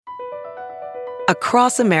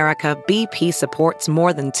Across America, BP supports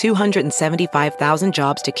more than 275,000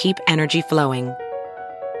 jobs to keep energy flowing.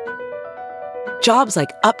 Jobs like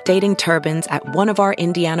updating turbines at one of our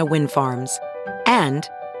Indiana wind farms and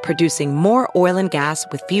producing more oil and gas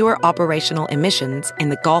with fewer operational emissions in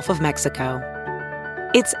the Gulf of Mexico.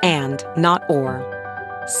 It's and, not or.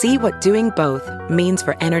 See what doing both means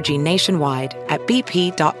for energy nationwide at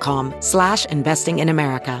bp.com/investing in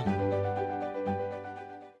America.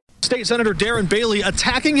 State Senator Darren Bailey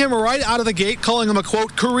attacking him right out of the gate, calling him a,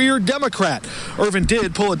 quote, career Democrat. Irvin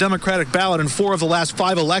did pull a Democratic ballot in 4 of the last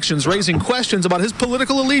 5 elections, raising questions about his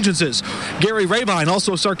political allegiances. Gary Rabine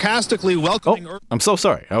also sarcastically welcoming... I'm so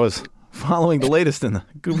sorry. I was following the latest in the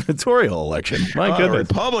gubernatorial election. My goodness.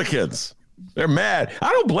 Republicans. They're mad.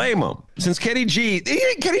 I don't blame them. Since Kenny G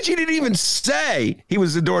didn't even say he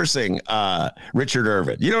was endorsing Richard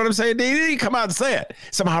Irvin. You know what I'm saying? He didn't come out and say it.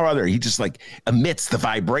 Somehow or other, he just like emits the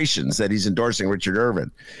vibrations that he's endorsing Richard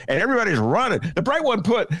Irvin. And everybody's running. The Bright One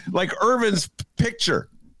put like Irvin's picture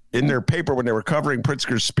in their paper when they were covering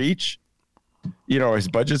Pritzker's speech, you know, his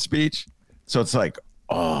budget speech. So it's like,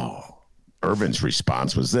 oh. Irvin's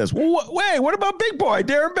response was this. Wait, what about big boy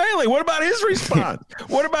Darren Bailey? What about his response?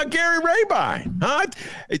 What about Gary Rabine? Huh?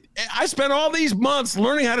 I spent all these months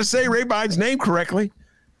learning how to say Rabine's name correctly.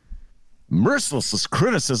 Merciless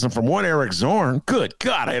criticism from one Eric Zorn. Good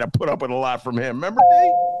God, I had to put up with a lot from him. Remember,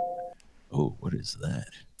 Dave? Oh, what is that?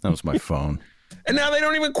 That was my phone. And now they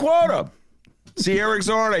don't even quote him. See, Eric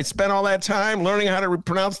Zorn, I spent all that time learning how to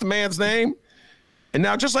pronounce the man's name. And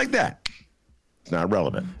now just like that. It's not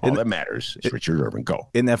relevant. All that matters is Richard Irvin. Go.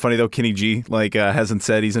 Isn't that funny, though? Kenny G hasn't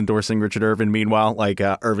said he's endorsing Richard Irvin. Meanwhile,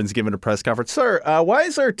 Irvin's giving a press conference. Sir, why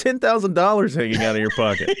is there $10,000 hanging out of your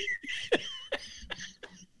pocket?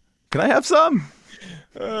 Can I have some?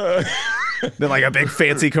 Then a big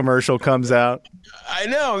fancy commercial comes out. I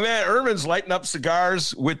know, man. Irvin's lighting up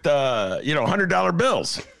cigars with, $100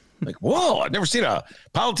 bills. Like, whoa, I've never seen a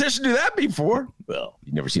politician do that before. Well,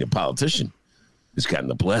 you've never seen a politician who's gotten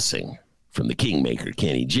the blessing from the kingmaker,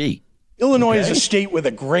 Kenny G. Illinois is a state with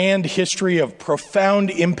a grand history of profound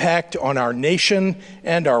impact on our nation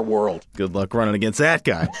and our world. Good luck running against that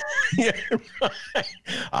guy. Yeah, right.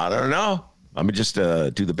 I don't know. Let me just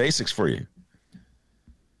do the basics for you.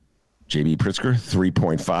 J.B. Pritzker,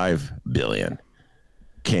 $3.5 billion.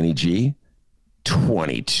 Kenny G,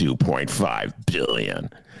 $22.5 billion.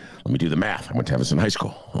 Let me do the math. I went to Evanston High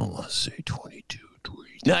School. Oh, let's see, 22,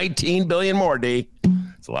 19 billion more, D.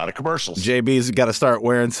 It's a lot of commercials. JB's got to start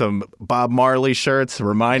wearing some Bob Marley shirts.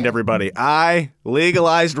 Remind everybody, I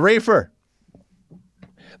legalized reefer.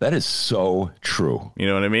 That is so true. You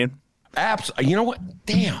know what I mean? You know what?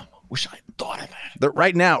 Damn. Wish I thought of that.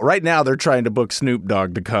 Right now, they're trying to book Snoop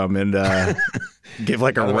Dogg to come and give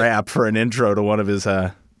a rap for an intro to one of his.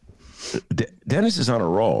 Dennis is on a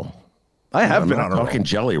roll. I have been on a fucking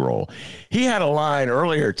jelly roll. He had a line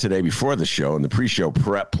earlier today before the show in the pre-show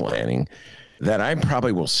prep planning that I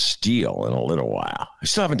probably will steal in a little while. I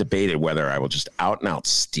still haven't debated whether I will just out and out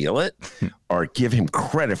steal it or give him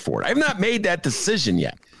credit for it. I have not made that decision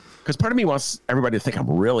yet because part of me wants everybody to think I'm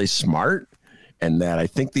really smart and that I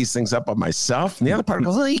think these things up on myself. And the other part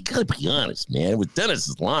goes, well, you gotta be honest, man, with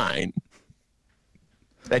Dennis's line.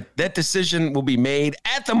 That decision will be made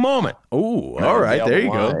at the moment. Oh, all right. There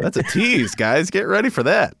you go. That's a tease, guys. Get ready for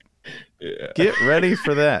that. Yeah. Get ready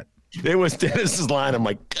for that. It was Dennis's line. I'm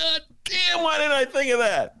like, God damn, why didn't I think of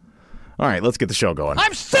that? All right, let's get the show going.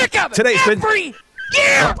 I'm sick of it. Every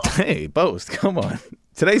year. Hey, Boast, come on.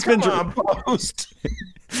 Today's Come on, Boast.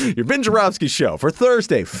 Your Ben Joravsky Show for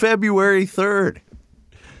Thursday, February 3rd.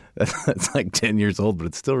 That's like 10 years old, but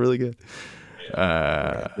it's still really good.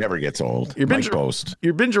 Never gets old. Your Ben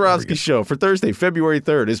Joravsky Show for Thursday, February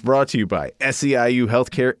 3rd is brought to you by SEIU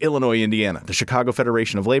Healthcare, Illinois, Indiana, the Chicago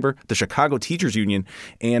Federation of Labor, the Chicago Teachers Union,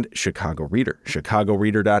 and Chicago Reader.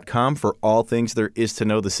 ChicagoReader.com for all things there is to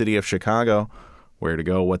know the city of Chicago. Where to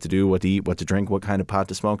go, what to do, what to eat, what to drink, what kind of pot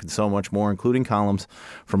to smoke, and so much more, including columns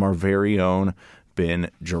from our very own Ben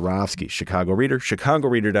Joravsky. Chicago Reader,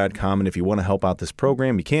 ChicagoReader.com. And if you want to help out this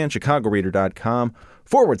program, you can.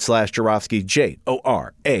 ChicagoReader.com/Joravsky,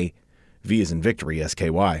 JORAV as in victory,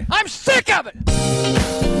 SKY. I'm sick of it!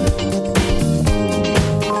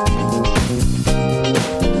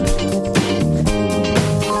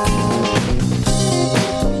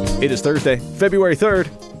 It is Thursday, February 3rd,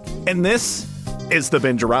 and this is the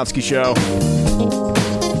Ben Joravsky Show.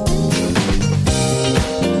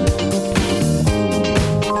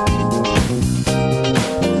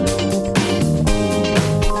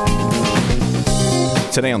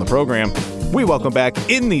 Today on the program, we welcome back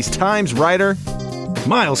in these times writer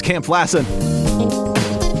Miles Kampf Lassin.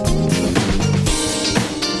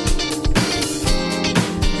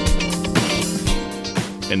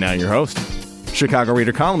 And now your host, Chicago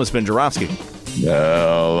Reader columnist Ben Joravsky.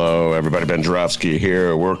 Hello, everybody. Ben Joravsky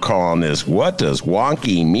here. We're calling this What Does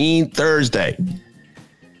Wonky Mean Thursday?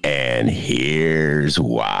 And here's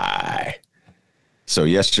why. So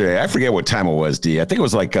yesterday, I forget what time it was, D. I think it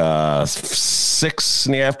was like 6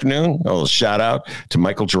 in the afternoon. A little shout out to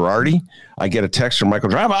Michael Girardi. I get a text from Michael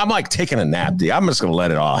Girardi. I'm like taking a nap, D. I'm just going to let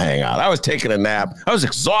it all hang out. I was taking a nap. I was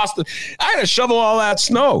exhausted. I had to shovel all that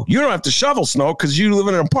snow. You don't have to shovel snow because you live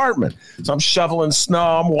in an apartment. So I'm shoveling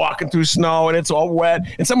snow. I'm walking through snow and it's all wet.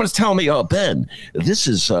 And someone's telling me, "Oh, Ben, this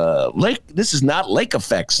is not lake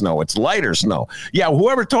effect snow. It's lighter snow." Yeah,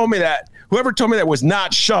 whoever told me that was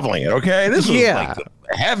not shoveling it, okay? This was like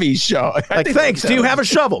a heavy show. Like, thanks, do you have a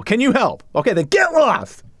shovel? Can you help? Okay, then get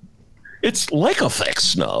lost. It's lake effect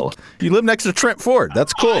snow. You live next to Trent Ford.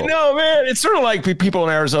 That's cool. I know, man. It's sort of like people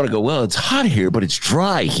in Arizona go, "Well, it's hot here, but it's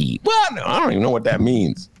dry heat." Well, no, I don't even know what that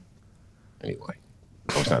means. Anyway,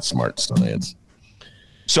 I was not smart science.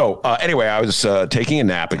 So anyway, I was taking a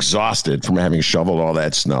nap, exhausted from having shoveled all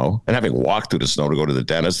that snow and having walked through the snow to go to the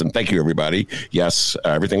dentist. And thank you, everybody. Yes,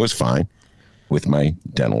 everything was fine with my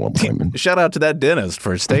dental appointment. Shout out to that dentist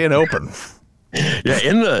for staying open. Yeah,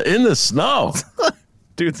 in the snow.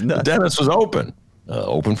 Dude's nuts. The dentist was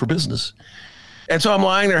open for business. And so I'm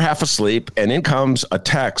lying there half asleep, and in comes a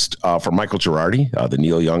text from Michael Girardi, the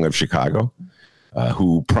Neil Young of Chicago,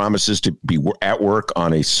 who promises to be at work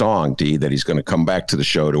on a song, D, that he's going to come back to the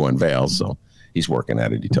show to unveil. So he's working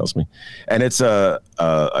at it, he tells me. And it's a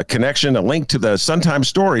connection, a link to the Sun-Times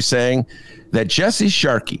story saying that Jesse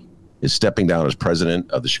Sharkey is stepping down as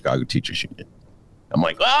president of the Chicago Teachers Union. I'm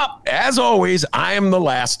like, well, as always, I am the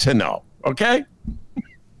last to know, okay?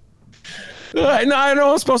 I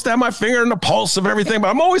know I'm supposed to have my finger on the pulse of everything, but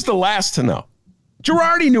I'm always the last to know.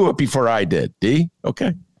 Girardi knew it before I did, D,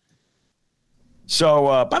 okay?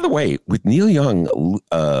 So, by the way, with Neil Young,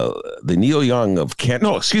 with Neil Young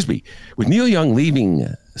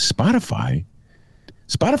leaving Spotify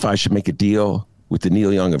should make a deal with the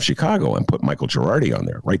Neil Young of Chicago and put Michael Girardi on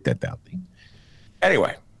there. Write that down.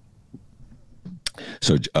 Anyway,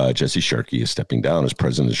 so Jesse Sharkey is stepping down as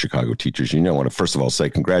president of the Chicago Teachers Union. I want to first of all say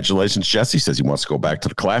congratulations. Jesse says he wants to go back to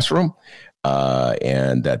the classroom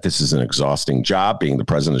and that this is an exhausting job being the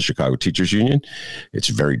president of the Chicago Teachers Union. It's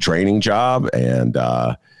a very draining job, and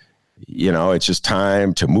it's just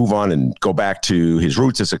time to move on and go back to his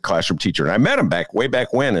roots as a classroom teacher. And I met him way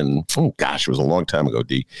back when, and it was a long time ago,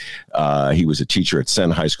 D. He was a teacher at Senn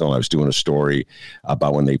High School, and I was doing a story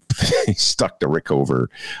about when they stuck the Rickover.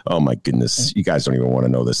 Oh, my goodness. You guys don't even want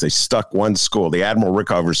to know this. They stuck one school, the Admiral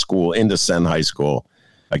Rickover School, into Senn High School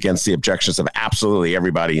against the objections of absolutely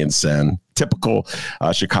everybody in Senn. Typical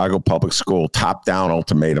Chicago public school top-down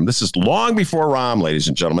ultimatum. This is long before Rahm, ladies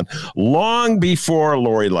and gentlemen, long before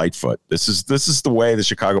Lori Lightfoot. This is the way the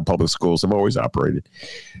Chicago public schools have always operated.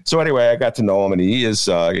 So anyway, I got to know him, and he is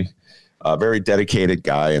a very dedicated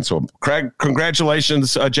guy. And so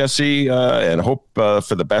congratulations, Jesse, and hope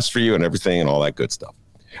for the best for you and everything and all that good stuff.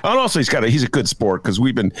 And also, he's a good sport because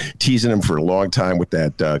we've been teasing him for a long time with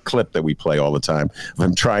that clip that we play all the time of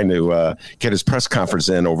him trying to get his press conference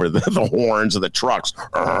in over the horns of the trucks.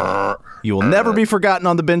 You will never be forgotten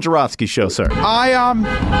on the Ben Joravsky Show, sir.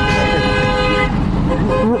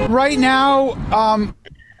 Right now,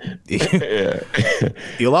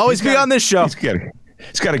 you'll always be on this show.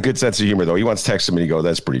 He's got a good sense of humor, though. He once texted me and go,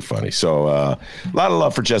 "That's pretty funny." So a lot of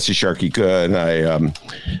love for Jesse Sharkey. Good. And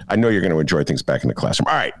I know you're going to enjoy things back in the classroom.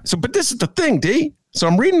 All right. So, but this is the thing, D. So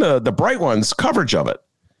I'm reading the Bright Ones coverage of it.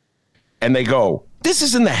 And they go, this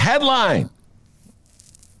is in the headline.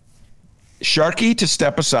 Sharkey to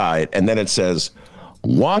step aside. And then it says,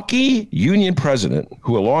 wonky union president,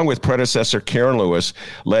 who along with predecessor Karen Lewis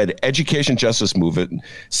led education justice movement,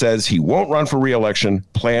 says he won't run for re-election,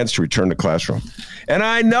 plans to return to classroom. And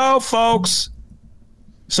I know, folks,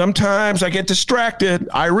 sometimes I get distracted.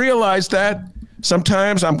 I realize that.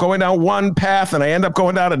 Sometimes I'm going down one path and I end up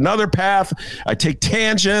going down another path. I take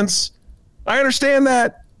tangents. I understand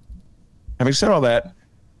that. Having said all that,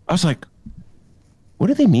 I was like, what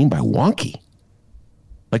do they mean by wonky?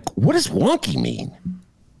 Like, what does wonky mean?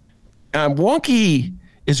 Wonky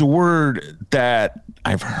is a word that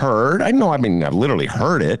I've heard. I've literally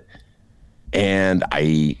heard it. And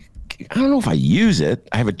I don't know if I use it.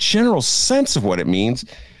 I have a general sense of what it means,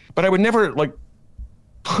 but I would never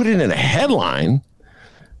put it in a headline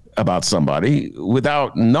about somebody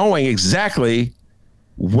without knowing exactly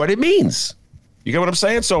what it means. You get what I'm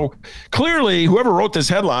saying? So clearly whoever wrote this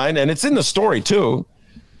headline, and it's in the story too.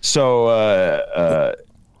 So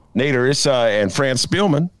Nader Issa and Franz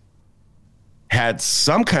Spielman had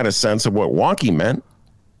some kind of sense of what wonky meant.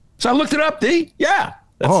 So I looked it up, D. Yeah.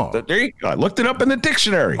 There you go. I looked it up in the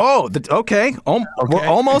dictionary. Oh, okay. We're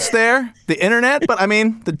almost there. The internet, but I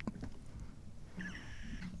mean,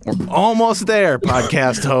 we're almost there,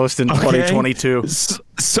 podcast host in 2022.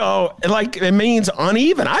 So, like, it means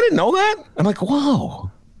uneven. I didn't know that. I'm like,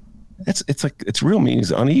 whoa. It's real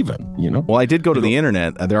means uneven, you know? Well, I did go to the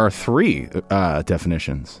internet. There are 3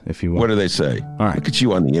 definitions, if you will. What do they say? All right. Look at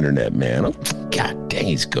you on the internet, man. Oh, God dang,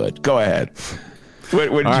 he's good. Go ahead. What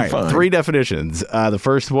did you find? 3 definitions. The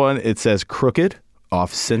first one, it says crooked,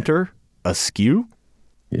 off center, askew.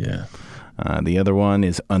 Yeah. The other one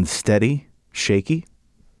is unsteady, shaky.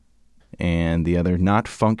 And the other, not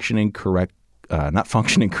functioning correctly.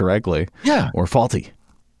 Yeah. Or faulty.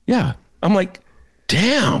 Yeah. I'm like,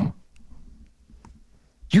 damn.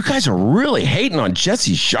 You guys are really hating on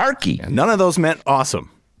Jesse Sharkey. And none of those meant awesome.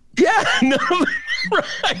 Yeah,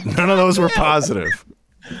 right. None of those were positive.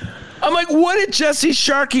 I'm like, what did Jesse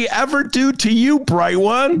Sharkey ever do to you, bright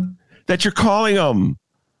one, that you're calling him?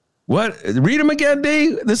 What? Read them again,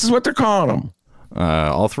 D. This is what they're calling him.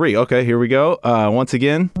 All 3. Okay, here we go. Once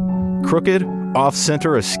again, crooked, off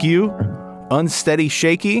center, askew, unsteady,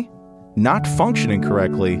 shaky, not functioning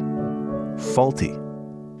correctly, faulty.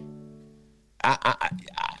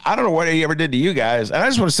 I don't know what he ever did to you guys. And I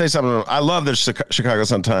just want to say something. I love the Chicago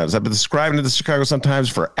Sun-Times. I've been subscribing to the Chicago Sun-Times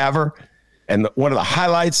forever. And one of the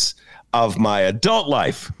highlights of my adult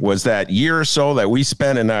life was that year or so that we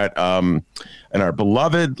spent in our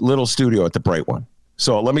beloved little studio at the Bright One.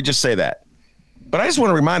 So let me just say that. But I just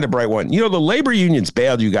want to remind the Bright One, the labor unions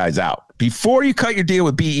bailed you guys out. Before you cut your deal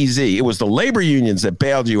with BEZ, it was the labor unions that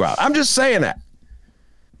bailed you out. I'm just saying that.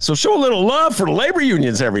 So show a little love for the labor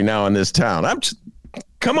unions every now in this town.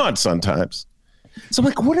 Come on, Sun-Times. So I'm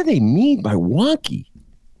like, what do they mean by wonky?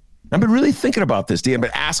 I've been really thinking about this, D. I've been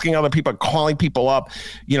asking other people, calling people up,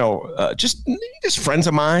 just friends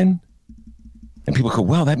of mine. And people go,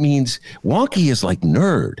 well, that means wonky is like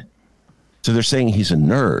nerd. So they're saying he's a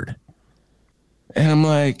nerd. And I'm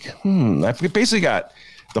like, I've basically got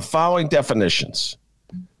the following definitions.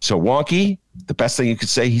 So wonky, the best thing you could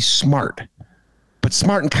say, he's smart. But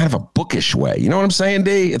smart in kind of a bookish way. You know what I'm saying,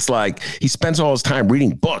 D? It's like he spends all his time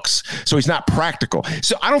reading books, so he's not practical.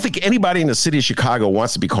 So I don't think anybody in the city of Chicago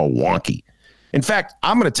wants to be called wonky. In fact,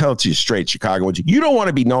 I'm going to tell it to you straight, Chicagoans. You don't want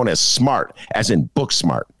to be known as smart, as in book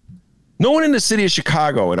smart. No one in the city of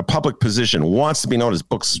Chicago in a public position wants to be known as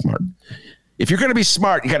book smart. If you're going to be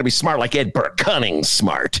smart, you got to be smart like Ed Burke, cunning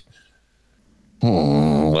smart.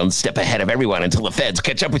 One step ahead of everyone until the feds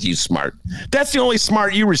catch up with you, smart. That's the only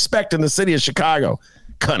smart you respect in the city of Chicago.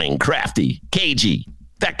 Cunning, crafty, cagey,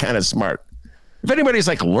 that kind of smart. If anybody's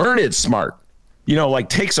like learned smart, like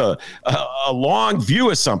takes a long view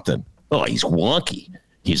of something. Oh, he's wonky.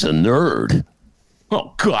 He's a nerd.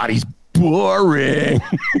 Oh, God, he's boring.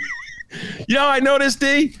 I noticed,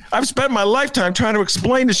 D, I've spent my lifetime trying to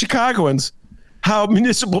explain to Chicagoans how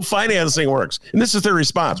municipal financing works. And this is their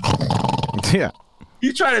response. Yeah.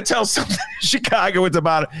 You try to tell something Chicagoans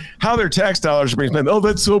about how their tax dollars are being spent. Oh,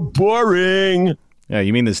 that's so boring. Yeah,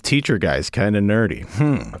 you mean this teacher guy's kind of nerdy.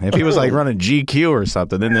 If he was like running GQ or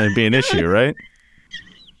something, then there'd be an issue, right?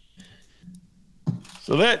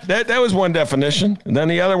 So that was one definition. And then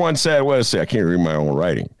the other one said, I can't read my own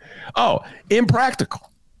writing. Oh,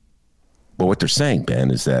 impractical. Well, what they're saying, Ben,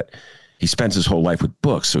 is that he spends his whole life with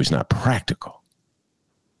books, so he's not practical.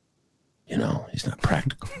 He's not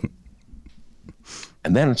practical.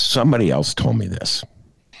 And then somebody else told me this.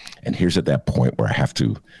 And here's at that point where I have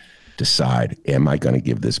to decide, am I going to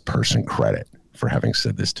give this person credit for having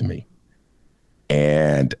said this to me?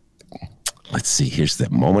 And let's see, here's the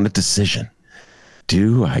moment of decision.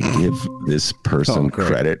 Do I give this person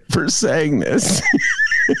credit for saying this?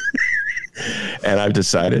 And I've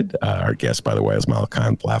decided, our guest, by the way, is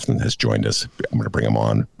Malachi Blaffton, has joined us. I'm going to bring him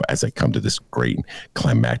on as I come to this great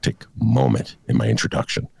climactic moment in my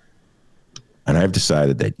introduction. And I've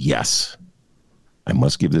decided that, yes, I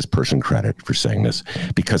must give this person credit for saying this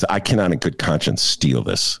because I cannot in good conscience steal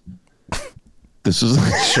this. This is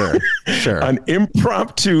sure an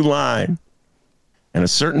impromptu line. And a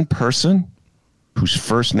certain person whose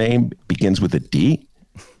first name begins with a D,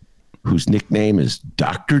 whose nickname is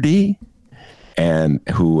Dr. D, and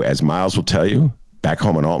who, as Miles will tell you, back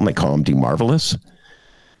home in Alton, they call him D Marvelous.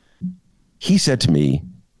 He said to me,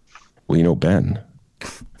 well, Ben,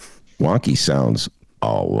 wonky sounds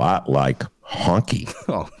a lot like honky.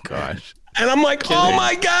 Oh, gosh. And I'm like, oh,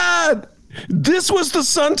 my God. This was the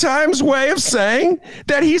Sun-Times way of saying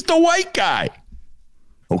that he's the white guy.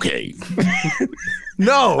 Okay.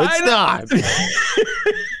 No, it's not.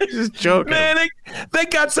 Just joking. Man, they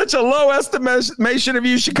got such a low estimation of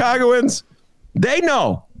you Chicagoans. They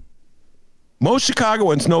know. Most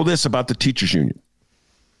Chicagoans know this about the teachers union.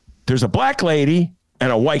 There's a black lady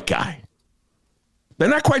and a white guy. They're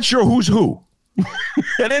not quite sure who's who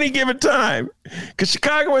at any given time because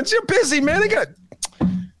Chicagoans are busy, man.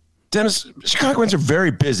 Dennis, Chicagoans are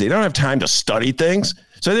very busy. They don't have time to study things.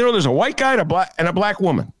 So they know there's a white guy and a black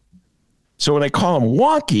woman. So when they call him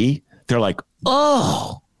wonky, they're like,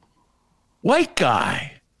 oh, white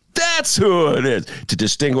guy. That's who it is. To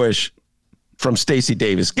distinguish from Stacey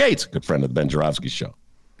Davis Gates, a good friend of the Ben Joravsky Show.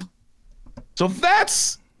 So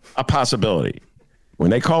that's a possibility.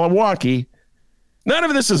 When they call him wonky, none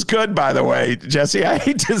of this is good, by the way, Jesse. I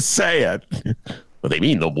hate to say it. But they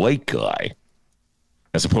mean the white guy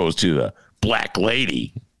as opposed to the black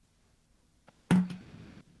lady.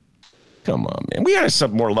 Come on, man. We got to have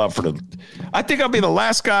some more love for I think I'll be the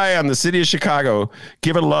last guy on the city of Chicago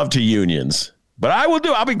giving love to unions. But I'll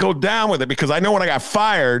go down with it because I know when I got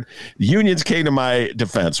fired, the unions came to my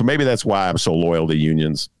defense. So maybe that's why I'm so loyal to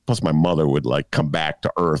unions. Plus my mother would come back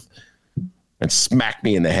to earth and smack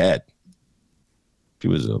me in the head. She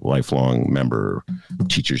was a lifelong member of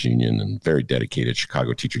Teachers Union and very dedicated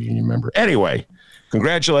Chicago Teacher Union member. Anyway,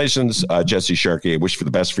 congratulations, Jesse Sharkey. I wish for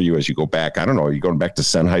the best for you as you go back. I don't know, are you going back to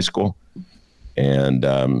Senn High School and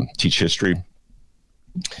teach history?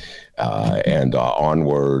 And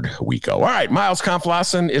onward we go. All right, Miles Kampf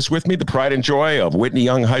Lassin is with me, the pride and joy of Whitney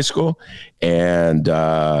Young High School and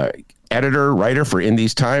editor, writer for In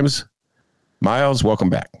These Times. Miles, welcome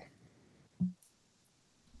back.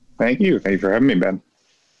 Thank you. Thank you for having me, Ben.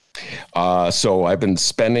 So I've been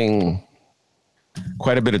spending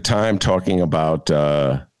quite a bit of time talking about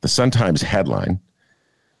the Sun-Times headline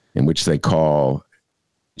in which they call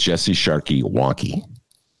Jesse Sharkey wonky.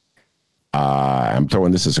 I'm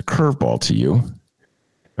throwing this as a curveball to you.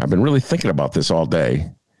 I've been really thinking about this all day,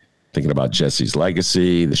 thinking about Jesse's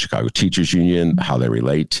legacy, the Chicago Teachers Union, how they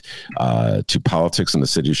relate to politics in the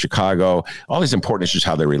city of Chicago, all these important issues,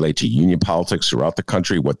 how they relate to union politics throughout the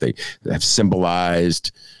country, what they have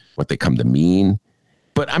symbolized, what they come to mean.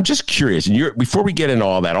 But I'm just curious, and before we get into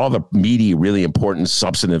all that, all the meaty, really important,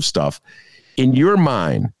 substantive stuff, in your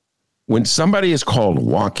mind, when somebody is called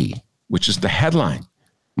wonky, which is the headline,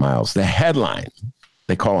 Miles, the headline,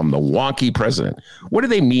 they call him the wonky president. What do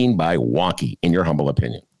they mean by wonky, in your humble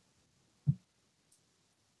opinion?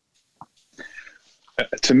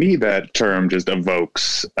 To me, that term just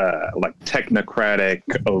evokes technocratic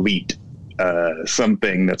elite,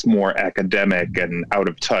 something that's more academic and out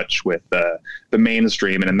of touch with the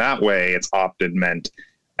mainstream. And in that way, it's often meant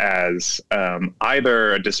as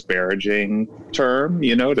either a disparaging term,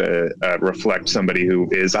 to reflect somebody who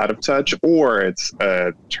is out of touch, or it's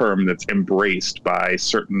a term that's embraced by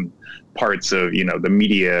certain parts of, the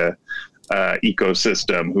media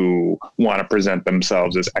ecosystem who want to present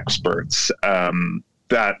themselves as experts.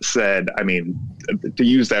 That said, I mean, to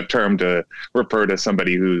use that term to refer to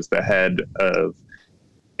somebody who's the head of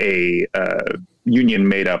a union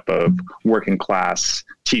made up of working class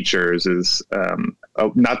teachers is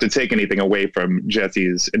not to take anything away from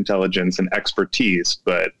Jesse's intelligence and expertise,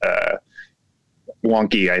 but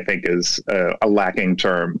wonky, I think, is a lacking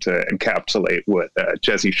term to encapsulate what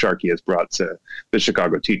Jesse Sharkey has brought to the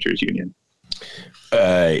Chicago Teachers Union.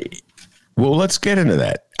 Well, let's get into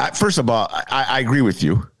that. First of all, I agree with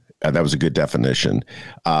you. That was a good definition.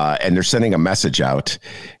 And they're sending a message out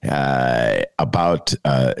about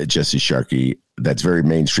Jesse Sharkey that's very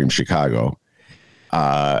mainstream Chicago.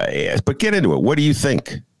 But get into it. What do you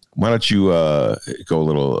think? Why don't you go a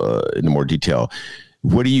little into more detail?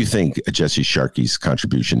 What do you think Jesse Sharkey's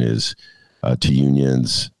contribution is to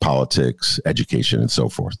unions, politics, education, and so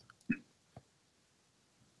forth?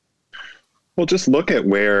 Well, just look at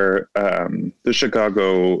where the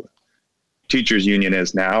Chicago Teachers Union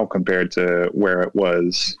is now compared to where it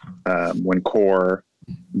was when CORE,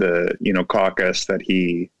 the caucus that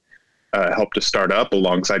he helped to start up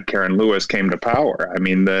alongside Karen Lewis, came to power. I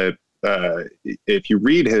mean, if you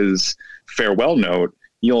read his farewell note,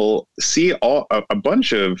 you'll see a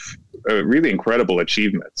bunch of really incredible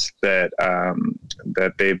achievements that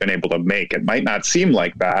they've been able to make. It might not seem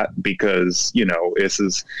like that because, this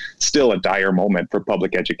is still a dire moment for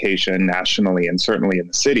public education nationally and certainly in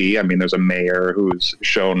the city. I mean, there's a mayor who's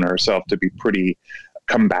shown herself to be pretty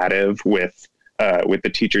combative with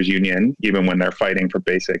the teachers union, even when they're fighting for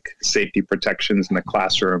basic safety protections in the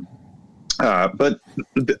classroom. But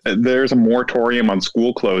there's a moratorium on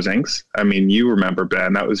school closings. I mean, you remember,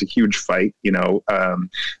 Ben, that was a huge fight,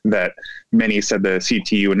 that many said the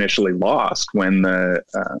CTU initially lost when the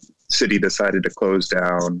city decided to close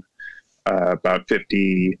down about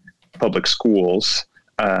 50 public schools.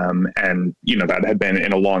 And, that had been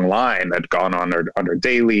in a long line that had gone on under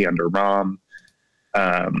Daley, under Rahm.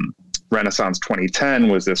 Renaissance 2010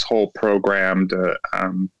 was this whole program to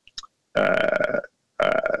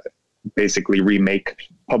basically remake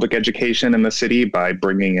public education in the city by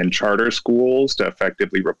bringing in charter schools to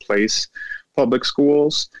effectively replace public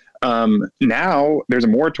schools. Now there's a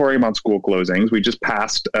moratorium on school closings. We just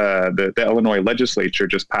passed, the Illinois legislature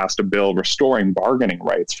just passed a bill restoring bargaining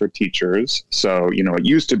rights for teachers. So, it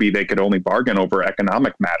used to be they could only bargain over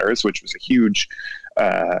economic matters, which was a huge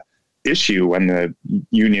issue when the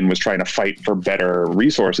union was trying to fight for better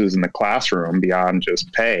resources in the classroom beyond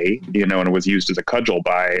just pay, and it was used as a cudgel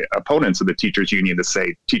by opponents of the teachers union to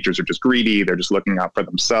say teachers are just greedy, they're just looking out for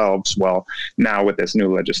themselves. Well, now with this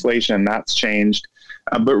new legislation, that's changed.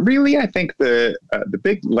 But really, I think the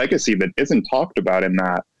big legacy that isn't talked about in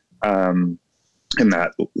that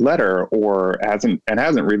letter, or hasn't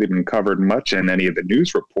really been covered much in any of the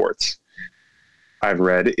news reports I've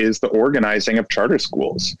read, is the organizing of charter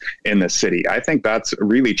schools in the city. I think that's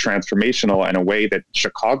really transformational in a way that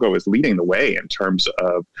Chicago is leading the way in terms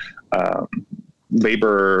of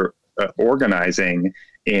labor organizing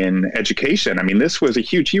in education. I mean, this was a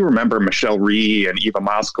huge, you remember Michelle Rhee and Eva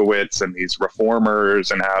Moskowitz and these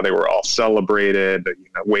reformers and how they were all celebrated,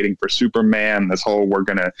 waiting for Superman, this whole, we're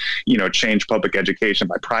going to, change public education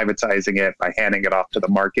by privatizing it, by handing it off to the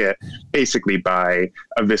market, basically by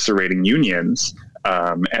eviscerating unions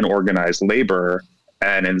and organized labor,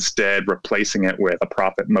 and instead replacing it with a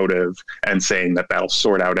profit motive and saying that that'll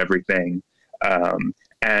sort out everything.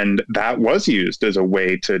 And that was used as a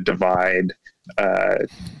way to divide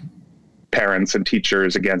parents and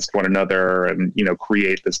teachers against one another and,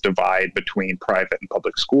 create this divide between private and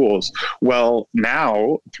public schools. Well,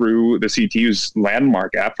 now through the CTU's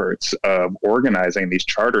landmark efforts of organizing these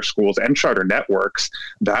charter schools and charter networks,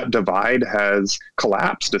 that divide has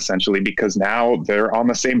collapsed essentially, because now they're on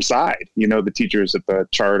the same side, the teachers at the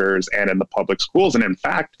charters and in the public schools. And in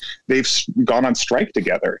fact, they've gone on strike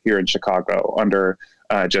together here in Chicago under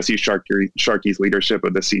Jesse Sharkey's leadership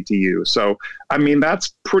of the CTU. So, I mean,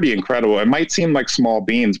 that's pretty incredible. It might seem like small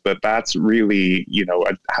beans, but that's really,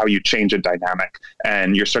 how you change a dynamic.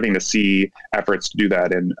 And you're starting to see efforts to do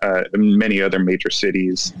that in many other major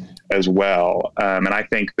cities as well. And I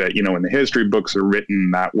think that, when the history books are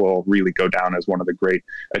written, that will really go down as one of the great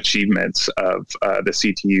achievements of the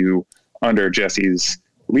CTU under Jesse's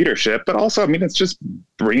leadership. But also, I mean, it's just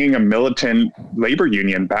bringing a militant labor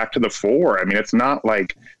union back to the fore. I mean, it's not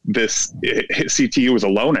like this CTU was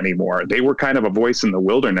alone anymore. They were kind of a voice in the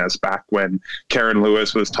wilderness back when Karen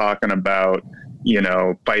Lewis was talking about,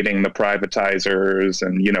 fighting the privatizers,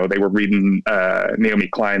 and, they were reading Naomi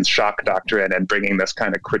Klein's shock doctrine and bringing this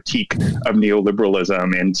kind of critique of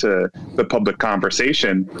neoliberalism into the public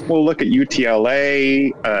conversation. Well, look at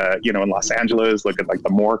UTLA, in Los Angeles, look at like the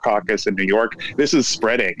Moore Caucus in New York. This is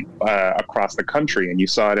spreading across the country, and you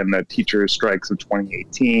saw it in the teachers' strikes of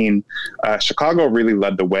 2018. Chicago really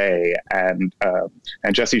led the way, and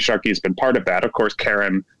Jesse Sharkey has been part of that. Of course,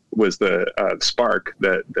 Karen was the spark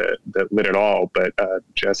that lit it all, but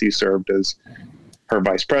Jesse served as her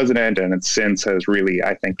vice president, and it since has really,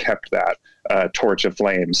 I think, kept that torch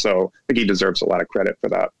aflame. So I think he deserves a lot of credit for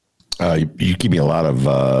that. You give me a lot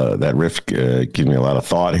of that riff. Give me a lot of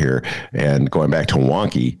thought here. And going back to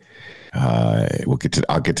Wonky,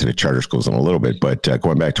 I'll get to the charter schools in a little bit, but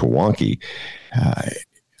going back to Wonky,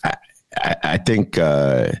 I think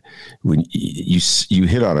when you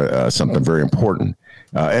hit on something very important.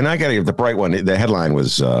 And I got to give the bright one. The headline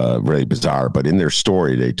was really bizarre, but in their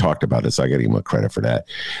story, they talked about it. So I got to give them credit for that.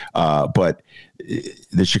 But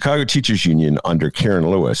the Chicago Teachers Union under Karen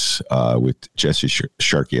Lewis, with Jesse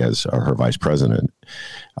Sharkey as her vice president,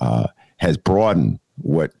 has broadened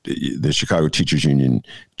what the Chicago Teachers Union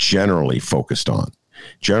generally focused on.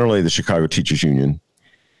 Generally, the Chicago Teachers Union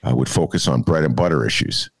would focus on bread and butter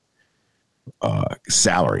issues,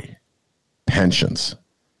 salary, pensions,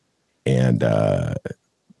 and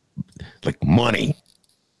like money.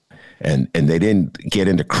 And they didn't get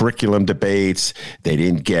into curriculum debates. They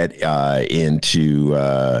didn't get into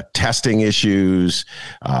testing issues,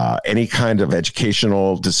 any kind of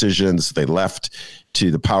educational decisions. They left to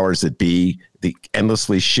the powers that be, the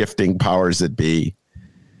endlessly shifting powers that be.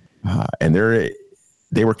 And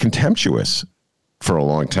they were contemptuous for a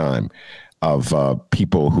long time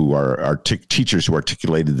people who are teachers who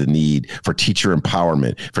articulated the need for teacher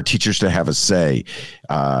empowerment, for teachers to have a say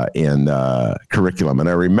in curriculum. And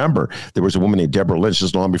I remember there was a woman named Deborah Lynch,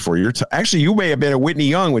 just long before your time. Actually, you may have been at Whitney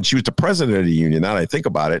Young when she was the president of the union, now that I think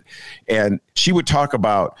about it. And she would talk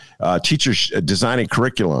about teachers designing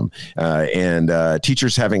curriculum and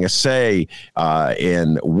teachers having a say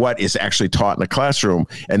in what is actually taught in the classroom.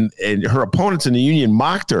 And her opponents in the union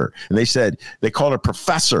mocked her. And they called her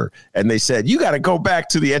professor. And they said, you got to go back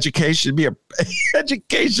to the education, be a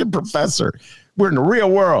education professor. We're in the real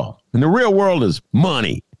world, and the real world is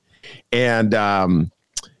money. And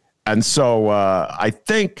so I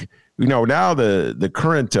think, now the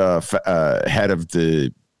current head of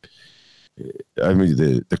the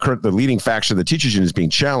leading faction of the teachers union is being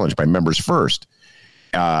challenged by Members First.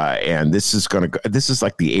 And this is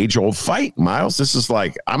like the age old fight, Miles. This is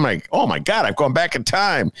like, I'm like, oh my God, I've gone back in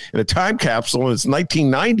time in a time capsule and it's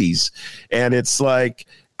 1990s. And it's like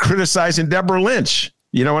criticizing Deborah Lynch.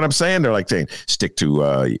 You know what I'm saying? They're like saying, stick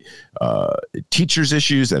to teachers'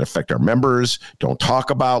 issues that affect our members. Don't talk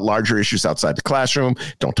about larger issues outside the classroom.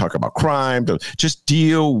 Don't talk about crime. Just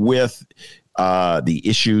deal with the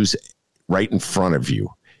issues right in front of you.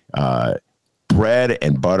 Bread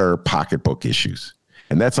and butter pocketbook issues.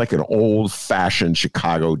 And that's like an old-fashioned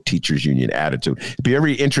Chicago teachers union attitude. It'd be a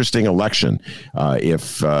very interesting election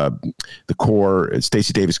if the core,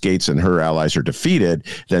 Stacey Davis Gates and her allies are defeated.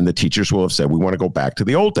 Then the teachers will have said, we want to go back to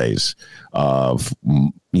the old days of,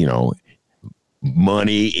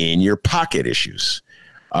 money in your pocket issues.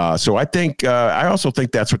 So I think I also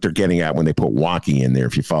think that's what they're getting at when they put wonky in there,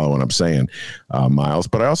 if you follow what I'm saying, Miles.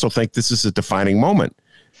 But I also think this is a defining moment.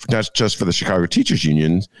 Not just for the Chicago Teachers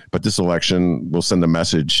Union, but this election will send a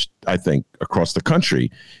message, I think, across the country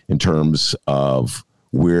in terms of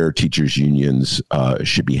where teachers unions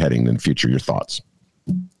should be heading in the future. Your thoughts?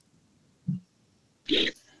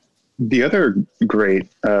 The other great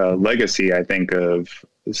legacy, I think, of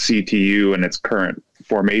CTU and its current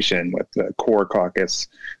formation with the core caucus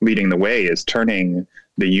leading the way is turning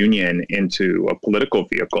the union into a political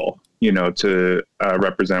vehicle, to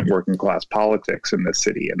represent working class politics in the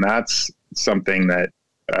city. And that's something that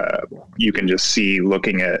you can just see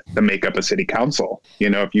looking at the makeup of city council.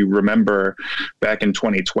 If you remember back in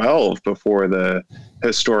 2012, before the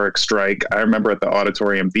historic strike, I remember at the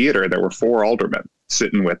Auditorium Theater, there were 4 aldermen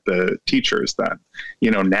sitting with the teachers then.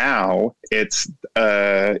 Now it's,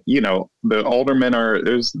 the aldermen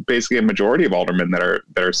there's basically a majority of aldermen that are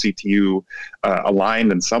CTU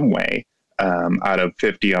aligned in some way. Out of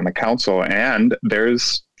 50 on the council, and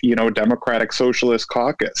there's Democratic Socialist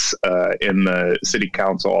Caucus in the city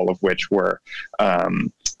council, all of which were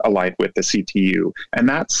aligned with the CTU, and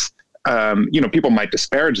that's people might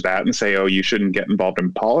disparage that and say, oh, you shouldn't get involved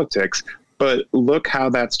in politics, but look how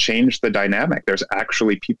that's changed the dynamic. There's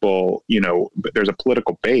actually people, there's a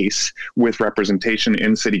political base with representation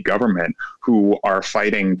in city government who are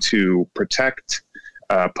fighting to protect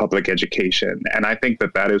public education. And I think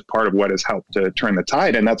that is part of what has helped to turn the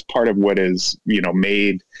tide. And that's part of what has,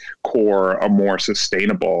 made CORE a more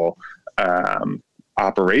sustainable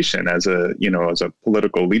operation as a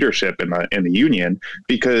political leadership in the union,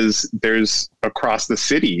 because there's across the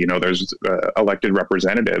city, there's elected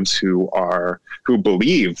representatives who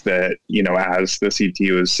believe that, as the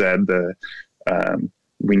CTU has said,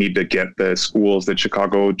 we need to get the schools that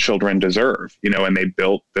Chicago children deserve, and they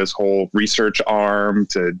built this whole research arm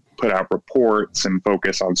to put out reports and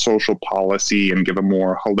focus on social policy and give a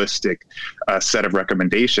more holistic set of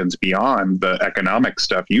recommendations beyond the economic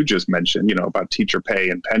stuff you just mentioned, about teacher pay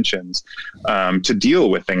and pensions, to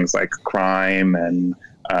deal with things like crime and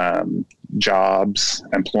jobs,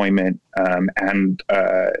 employment, and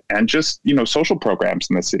just, social programs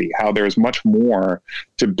in the city, how there's much more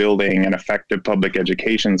to building an effective public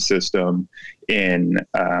education system in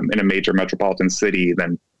a major metropolitan city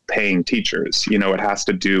than paying teachers. It has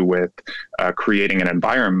to do with creating an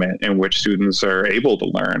environment in which students are able to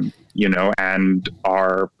learn, and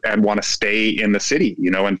want to stay in the city,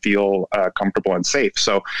 and feel comfortable and safe.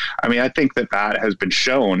 So, I think that has been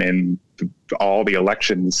shown in all the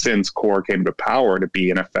elections since CORE came to power to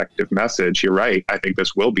be an effective message. You're right. I think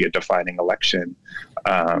this will be a defining election,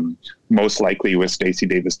 most likely with Stacey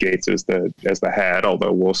Davis Gates as the head,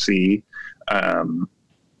 although we'll see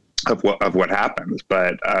of what happens.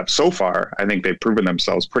 But so far, I think they've proven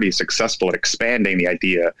themselves pretty successful at expanding the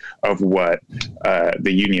idea of what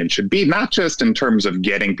the union should be, not just in terms of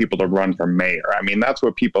getting people to run for mayor. That's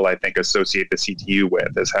what people, I think, associate the CTU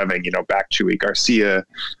with, as having, backed Chuy Garcia,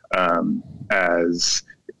 as,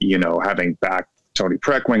 having backed Tony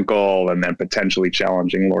Preckwinkle and then potentially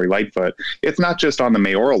challenging Lori Lightfoot. It's not just on the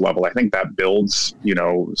mayoral level. I think that builds,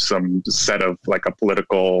 some set of like a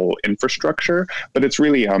political infrastructure, but it's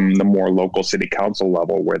really the more local city council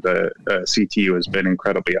level where the CTU has been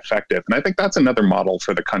incredibly effective. And I think that's another model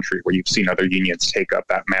for the country where you've seen other unions take up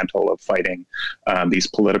that mantle of fighting these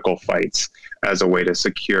political fights as a way to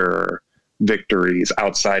secure victories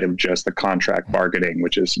outside of just the contract bargaining,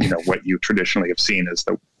 which is, what you traditionally have seen as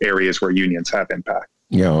the areas where unions have impact.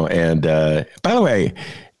 And by the way,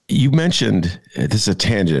 you mentioned, this is a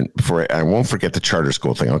tangent before I won't forget the charter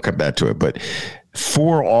school thing. I'll come back to it, but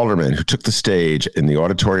 4 aldermen who took the stage in the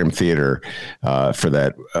auditorium theater for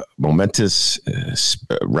that momentous,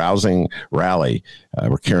 rousing rally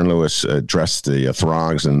where Karen Lewis addressed the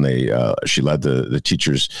throngs and she led the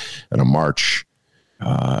teachers in a march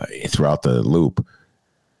throughout the loop.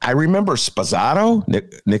 I remember Sposato,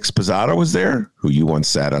 Nick Sposato was there, who you once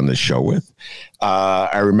sat on this show with.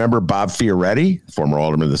 I remember Bob Fioretti, former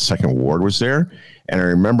alderman of the 2nd Ward, was there. And I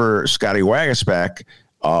remember Scotty Wagasback,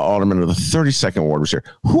 alderman of the 32nd Ward, was there.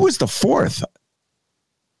 Who was the 4th?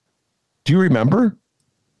 Do you remember?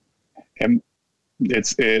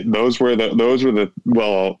 Those were the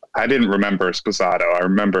well, I didn't remember Sposato. I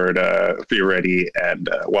remembered Fioretti and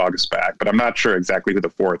Wagasback, but I'm not sure exactly who the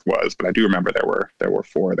 4th was. But I do remember there were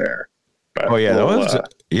 4 there. But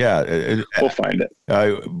we'll find it.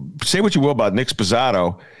 Say what you will about Nick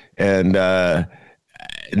Sposato, and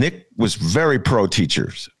Nick was very pro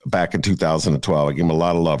teachers back in 2012. I give him a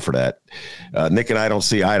lot of love for that. Nick and I don't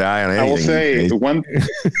see eye to eye on anything. I will say the one,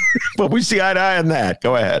 but we see eye to eye on that.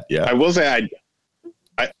 Go ahead. Yeah, I will say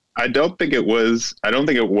I don't think it was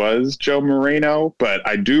Joe Moreno, but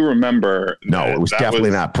I do remember. No, it was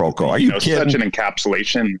definitely not Proco. Are you kidding? Such an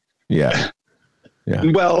encapsulation. Yeah. Yeah.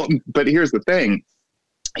 Well, but here's the thing.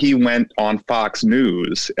 He went on Fox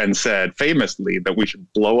News and said famously that we should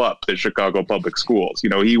blow up the Chicago public schools. He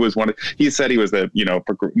said he was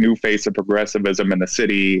the, new face of progressivism in the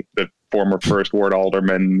city, the former 1st Ward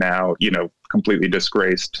alderman, now, completely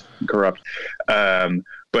disgraced, corrupt.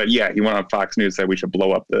 But yeah, he went on Fox News, said we should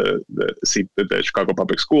blow up the Chicago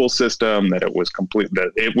public school system, that it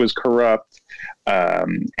was corrupt,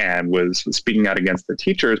 and was speaking out against the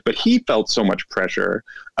teachers. But he felt so much pressure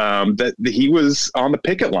that he was on the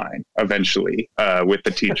picket line eventually with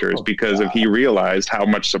the teachers because he realized how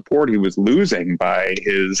much support he was losing by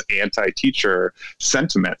his anti-teacher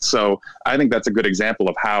sentiment. So I think that's a good example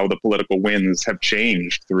of how the political winds have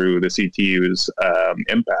changed through the CTU's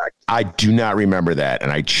impact. I do not remember that,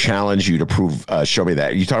 and I challenge you to show me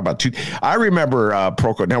that. You talk about I remember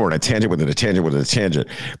Proco. Now we're on a tangent with a tangent.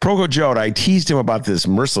 Proco Joe, I teased him about this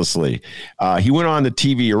mercilessly. He went on the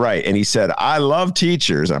TV, you're right, and he said, "I love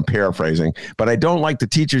teachers." I'm paraphrasing, but I don't like the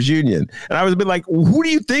teachers union. And I was a bit like, who do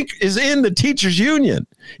you think is in the teachers union?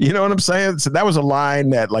 You know what I'm saying? So that was a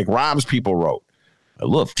line that like Rom's people wrote. I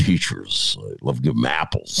love teachers. I love to give them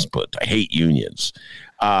apples, but I hate unions.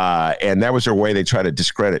 And that was their way they try to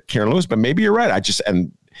discredit Karen Lewis. But maybe you're right.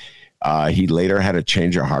 He later had a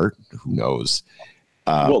change of heart. Who knows?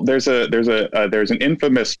 Well, there's an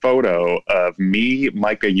infamous photo of me,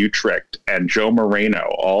 Micah Utrecht, and Joe Moreno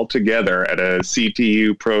all together at a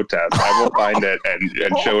CTU protest. I will find it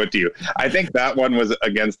and show it to you. I think that one was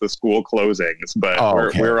against the school closings, but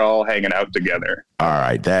we're all hanging out together. All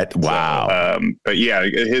right, wow. But yeah,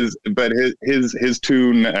 his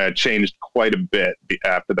tune changed quite a bit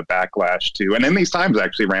after the backlash too. And in these times,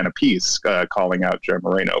 actually ran a piece calling out Joe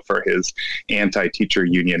Moreno for his anti-teacher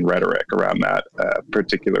union rhetoric around that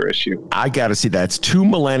particular issue. I got to see that's 2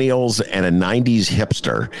 millennials and a 90s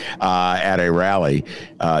hipster at a rally.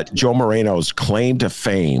 Joe Moreno's claim to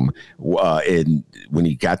fame when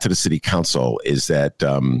he got to the city council is that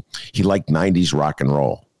he liked 90s rock and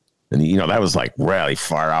roll. And, that was like really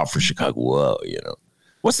far out for Chicago. Whoa,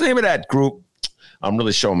 What's the name of that group? I'm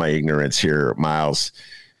really showing my ignorance here, Miles.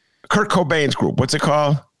 Kurt Cobain's group. What's it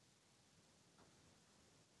called?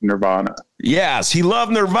 Nirvana. Yes, he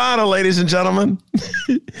loved Nirvana, ladies and gentlemen.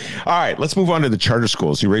 All right, let's move on to the charter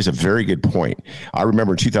schools. You raise a very good point. I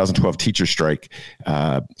remember in 2012 teacher strike,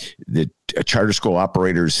 the charter school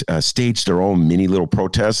operators staged their own mini little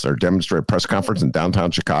protest or demonstrated press conference in downtown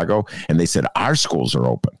Chicago, and they said, our schools are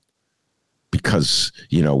open because,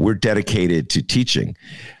 we're dedicated to teaching.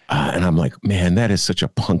 And I'm like, man, that is such a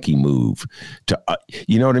punky move to,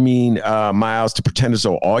 you know what I mean, Miles, to pretend as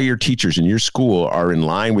though all your teachers in your school are in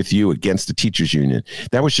line with you against the teachers union.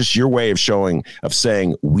 That was just your way of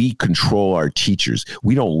saying we control our teachers.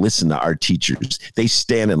 We don't listen to our teachers. They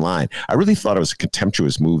stand in line. I really thought it was a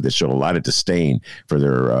contemptuous move that showed a lot of disdain for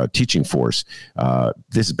their teaching force.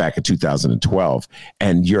 This is back in 2012.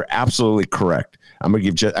 And you're absolutely correct. I'm going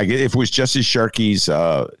to give, if it was Jesse Sharkey's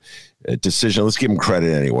decision, let's give him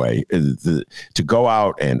credit anyway, to go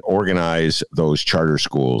out and organize those charter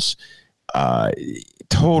schools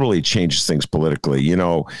totally changes things politically. You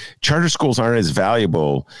know, charter schools aren't as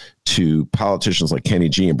valuable to politicians like Kenny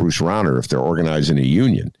G and Bruce Rauner if they're organizing a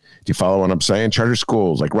union. Do you follow what I'm saying? Charter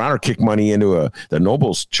schools, like Rauner kicked money into the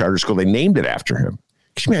Nobles charter school. They named it after him.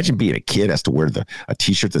 Can you imagine being a kid has to wear a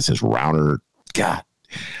T-shirt that says Rauner? God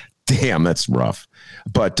damn, that's rough.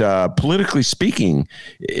 But politically speaking,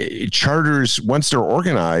 charters, once they're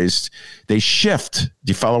organized, they shift.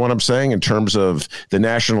 Do you follow what I'm saying? In terms of the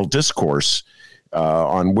national discourse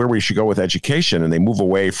on where we should go with education, and they move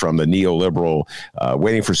away from the neoliberal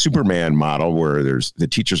waiting for Superman model where the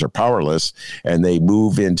teachers are powerless, and they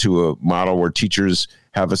move into a model where teachers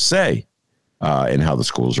have a say in how the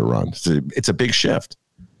schools are run. It's a big shift.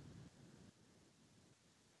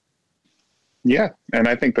 Yeah, and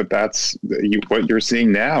I think that's what you're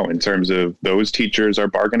seeing now in terms of those teachers are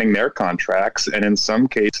bargaining their contracts, and in some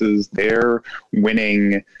cases they're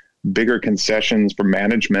winning bigger concessions for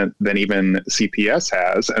management than even CPS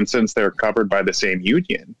has. And since they're covered by the same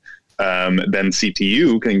union, then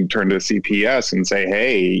CTU can turn to CPS and say,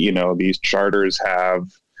 hey, you know, these charters have,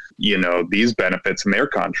 you know, these benefits in their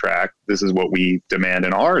contract. This is what we demand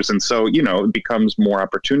in ours. And so, you know, it becomes more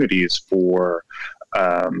opportunities for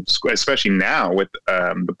especially now with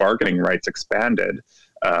the bargaining rights expanded.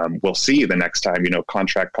 We'll see the next time, you know,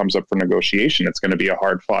 contract comes up for negotiation, it's going to be a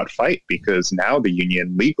hard fought fight because now the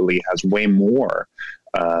union legally has way more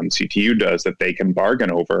CTU does that they can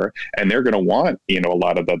bargain over, and they're going to want, you know, a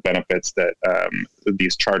lot of the benefits that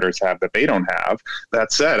these charters have that they don't have.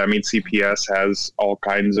 That said, I mean, CPS has all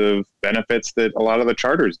kinds of benefits that a lot of the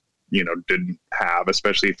charters, you know, didn't have,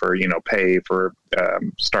 especially for, you know, pay for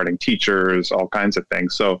starting teachers, all kinds of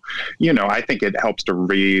things. So, you know, I think it helps to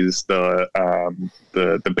raise the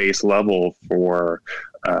base level for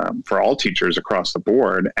all teachers across the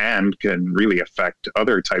board, and can really affect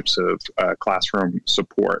other types of classroom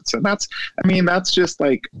supports. And that's just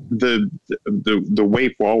like the way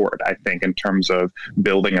forward, I think, in terms of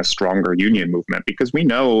building a stronger union movement, because we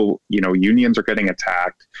know, you know, unions are getting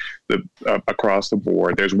attacked across the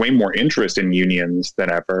board. There's way more interest in unions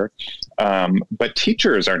than ever. But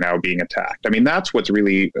teachers are now being attacked. I mean, that's what's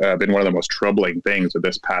really been one of the most troubling things of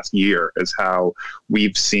this past year, is how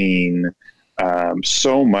we've seen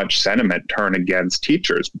so much sentiment turn against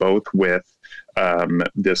teachers, both with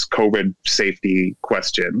this COVID safety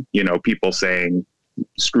question, you know, people saying,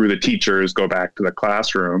 screw the teachers, go back to the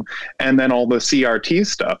classroom. And then all the CRT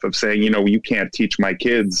stuff of saying, you know, you can't teach my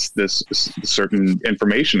kids this certain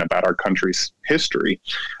information about our country's history.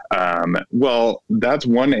 Well, that's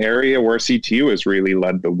one area where CTU has really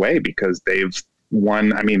led the way, because they've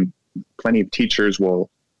won. I mean, plenty of teachers will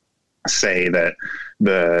say that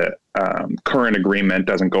the current agreement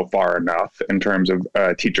doesn't go far enough in terms of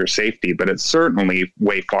teacher safety, but it's certainly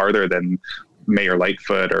way farther than Mayor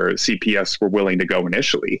Lightfoot or CPS were willing to go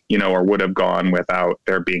initially, you know, or would have gone without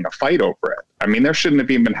there being a fight over it. I mean, there shouldn't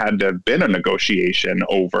have even had to have been a negotiation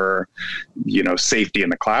over, you know, safety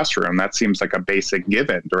in the classroom. That seems like a basic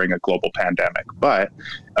given during a global pandemic. But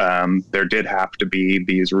there did have to be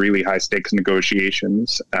these really high stakes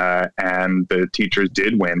negotiations, and the teachers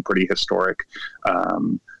did win pretty historic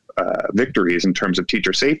victories in terms of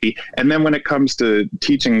teacher safety. And then when it comes to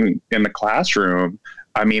teaching in the classroom,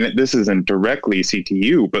 I mean, this isn't directly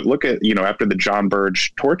CTU, but look at, you know, after the John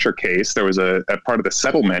Burge torture case, there was a part of the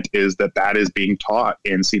settlement is that is being taught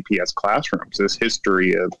in CPS classrooms, this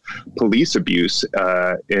history of police abuse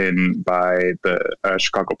by the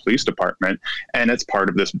Chicago Police Department. And it's part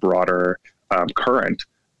of this broader current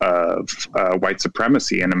of white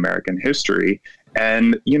supremacy in American history.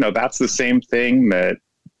 And, you know, that's the same thing that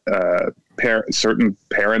certain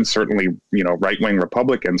parents, certainly, you know, right-wing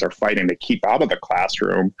Republicans, are fighting to keep out of the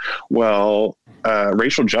classroom. Well,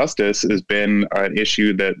 racial justice has been an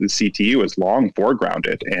issue that the CTU has long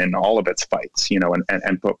foregrounded in all of its fights, you know,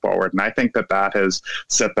 and put forward. And I think that has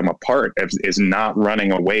set them apart, is not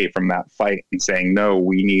running away from that fight and saying, no,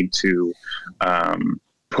 we need to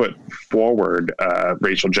put forward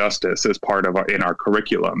racial justice as part of in our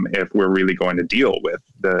curriculum if we're really going to deal with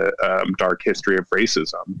the dark history of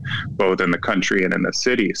racism, both in the country and in the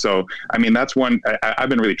city. So, I mean, that's one. I've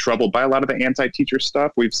been really troubled by a lot of the anti-teacher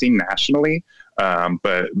stuff we've seen nationally,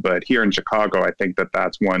 but here in Chicago, I think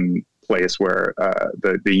that's one place where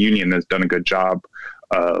the union has done a good job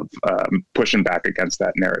of pushing back against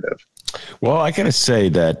that narrative. Well, I got to say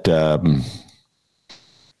that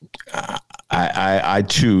I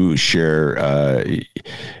too share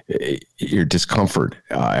your discomfort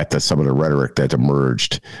at some of the rhetoric that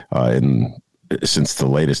emerged since the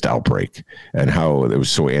latest outbreak, and how it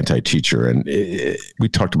was so anti-teacher. And we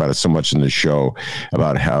talked about it so much in the show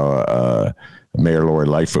about how Mayor Lori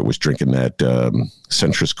Lightfoot was drinking that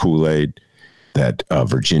centrist Kool-Aid, that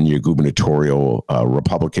Virginia gubernatorial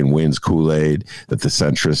Republican wins Kool-Aid that the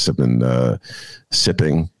centrists have been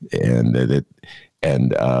sipping, and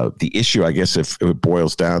the issue, I guess, if it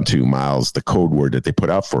boils down to, Miles, the code word that they put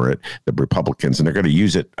out for it, the Republicans, and they're going to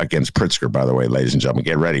use it against Pritzker, by the way, ladies and gentlemen,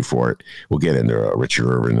 get ready for it. We'll get into Richard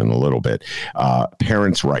Irvin in a little bit.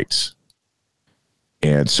 Parents' rights.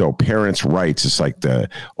 And so parents' rights is like the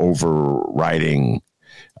overriding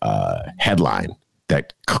headline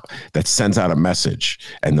that sends out a message.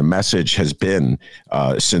 And the message has been,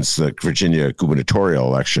 since the Virginia gubernatorial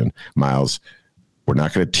election, Miles, we're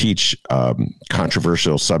not going to teach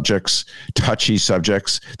controversial subjects, touchy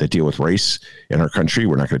subjects that deal with race in our country.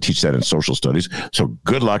 We're not going to teach that in social studies. So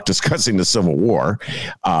good luck discussing the Civil War.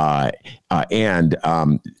 And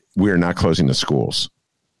we're not closing the schools.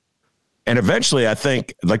 And eventually, I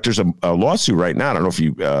think, like, there's a lawsuit right now. I don't know if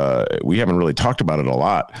we haven't really talked about it a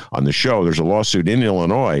lot on the show. There's a lawsuit in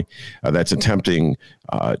Illinois that's attempting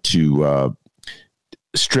to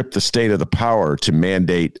strip the state of the power to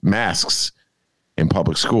mandate masks in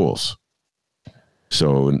public schools.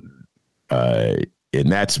 So, and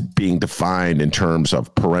that's being defined in terms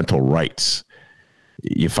of parental rights.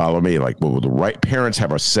 You follow me? Like, well, the right parents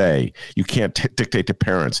have a say. You can't dictate to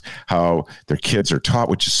parents how their kids are taught,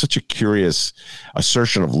 which is such a curious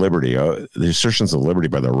assertion of liberty. The assertions of liberty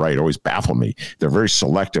by the right always baffle me. They're very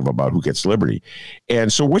selective about who gets liberty.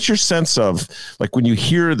 And so what's your sense of, like, when you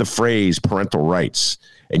hear the phrase parental rights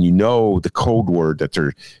and you know the code word that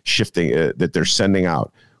they're shifting, that they're sending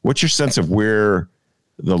out, what's your sense of where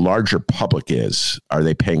the larger public is? Are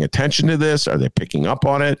they paying attention to this? Are they picking up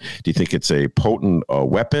on it? Do you think it's a potent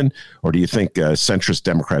weapon, or do you think centrist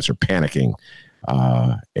Democrats are panicking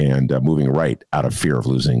and moving right out of fear of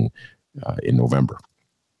losing in November?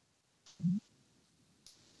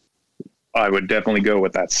 I would definitely go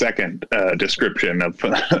with that second description of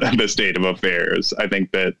the state of affairs. I think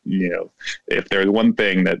that, if there's one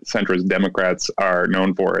thing that centrist Democrats are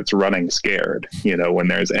known for, it's running scared, when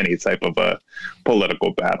there's any type of a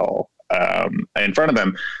political battle in front of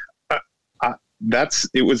them.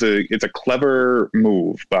 It's a clever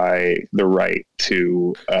move by the right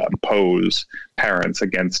to pose parents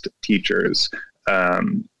against teachers.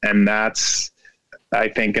 And that's, I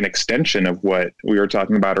think, an extension of what we were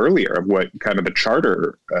talking about earlier, of what kind of the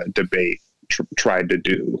charter debate tried to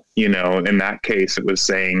do. In that case, it was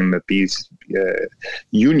saying that these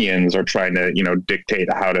unions are trying to, dictate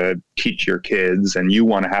how to teach your kids, and you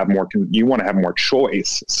want to have more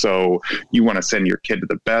choice. So you want to send your kid to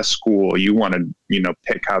the best school. You want to,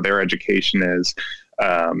 pick how their education is.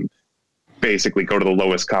 Basically go to the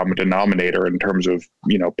lowest common denominator in terms of,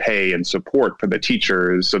 pay and support for the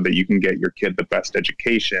teachers so that you can get your kid the best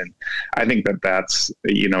education. I think that that's,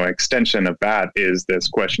 extension of that is this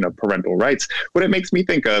question of parental rights. What it makes me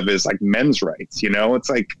think of is like men's rights, it's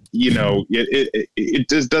like, it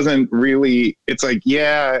just doesn't really, it's like,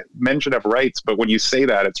 yeah, men should have rights, but when you say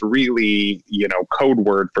that, it's really, code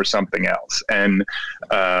word for something else. And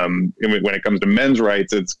when it comes to men's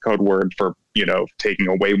rights, it's code word for, taking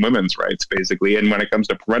away women's rights, basically. And when it comes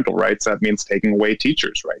to parental rights, that means taking away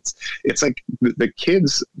teachers' rights. It's like the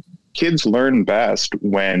kids learn best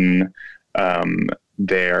when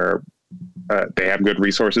they have good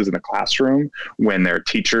resources in the classroom, when their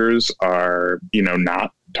teachers are,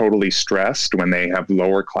 not totally stressed, when they have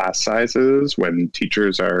lower class sizes, when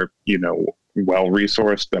teachers are,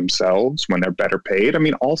 well-resourced themselves, when they're better paid. I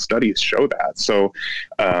mean, all studies show that. So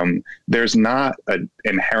there's not an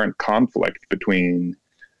inherent conflict between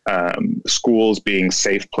schools being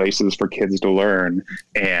safe places for kids to learn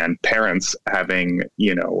and parents having,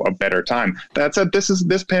 a better time. That said,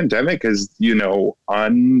 this pandemic is,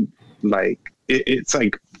 it's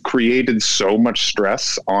like created so much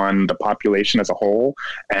stress on the population as a whole,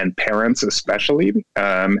 and parents especially.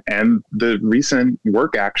 And the recent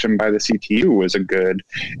work action by the CTU was a good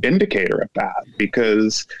indicator of that,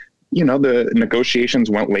 because the negotiations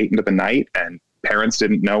went late into the night and parents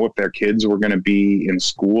didn't know if their kids were going to be in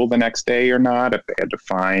school the next day or not, if they had to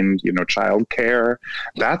find, childcare.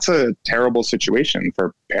 That's a terrible situation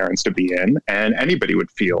for parents to be in, and anybody would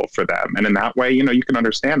feel for them. And in that way, you can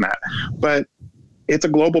understand that. But it's a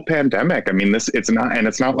global pandemic. I mean, it's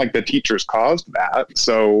not like the teachers caused that.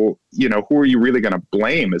 So, who are you really going to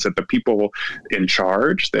blame? Is it the people in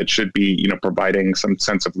charge that should be, providing some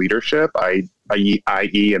sense of leadership,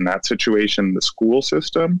 i.e. in that situation, the school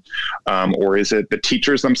system? Or is it the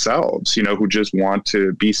teachers themselves, who just want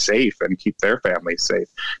to be safe and keep their families safe?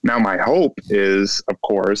 Now, my hope is, of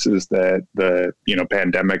course, is that the,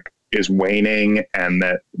 pandemic is waning and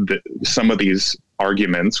that some of these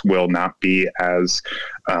arguments will not be as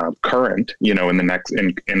current,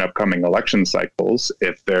 in upcoming election cycles.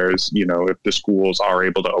 If there's, if the schools are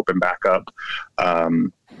able to open back up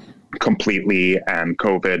completely and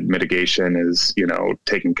COVID mitigation is,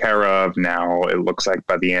 taken care of. Now it looks like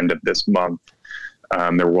by the end of this month,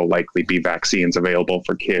 there will likely be vaccines available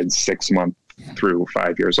for kids 6 months through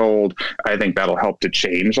 5 years old. I think that'll help to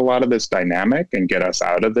change a lot of this dynamic and get us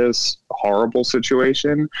out of this horrible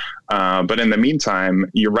situation. But in the meantime,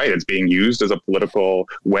 you're right, it's being used as a political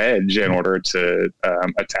wedge in order to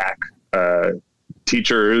attack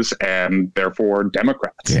teachers and therefore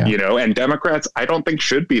Democrats, and Democrats, I don't think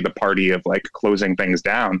should be the party of like closing things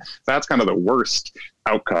down. That's kind of the worst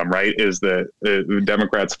outcome, right? Is that the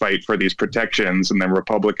Democrats fight for these protections and then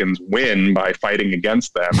Republicans win by fighting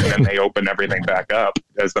against them. And then they open everything back up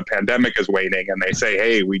as the pandemic is waning and they say,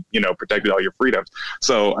 hey, we, protected all your freedoms.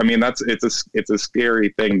 So, I mean, it's a scary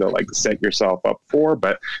thing to like set yourself up for,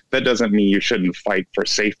 but that doesn't mean you shouldn't fight for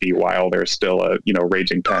safety while there's still a,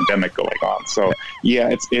 raging pandemic going on. So yeah,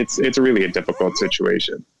 it's really a difficult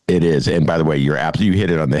situation. It is. And by the way, you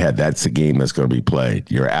hit it on the head. That's the game that's going to be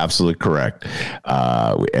played. You're absolutely correct.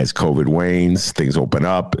 As COVID wanes, things open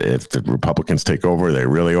up. If the Republicans take over, they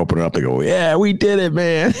really open up. They go, yeah, we did it,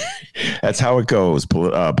 man. That's how it goes.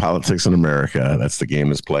 Politics in America. That's the game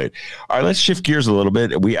that's played. All right, let's shift gears a little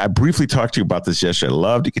bit. I briefly talked to you about this yesterday. I'd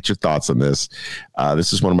love to get your thoughts on this.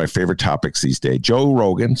 This is one of my favorite topics these days. Joe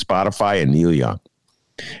Rogan, Spotify, and Neil Young.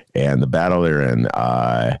 And the battle they're in.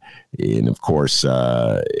 And of course,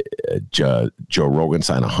 Joe Rogan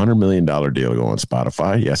signed a $100 million deal to go on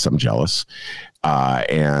Spotify. Yes, I'm jealous.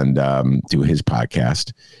 And do his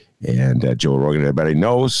podcast. And Joe Rogan, everybody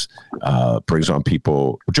knows, brings on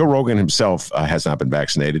people. Joe Rogan himself has not been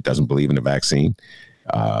vaccinated, doesn't believe in the vaccine.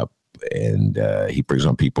 And he brings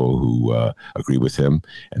on people who agree with him,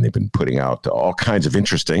 and they've been putting out all kinds of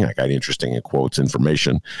interesting in quotes,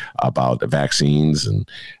 information about the vaccines and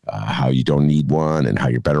how you don't need one and how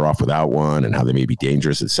you're better off without one and how they may be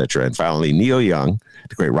dangerous, etc. And finally, Neil Young,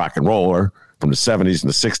 the great rock and roller from the 70s and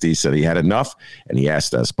the 60s, said he had enough, and he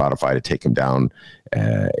asked Spotify to take him down.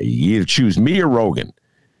 You either choose me or Rogan.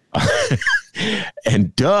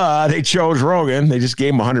 And they chose Rogan. They just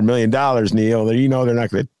gave him $100 million, Neil. They're not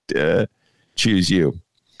going to choose you.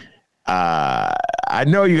 I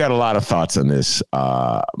know you got a lot of thoughts on this,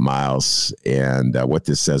 Miles, and what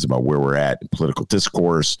this says about where we're at in political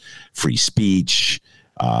discourse, free speech,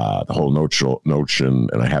 the whole notion,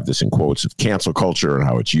 and I have this in quotes, of cancel culture and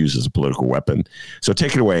how it's used as a political weapon. So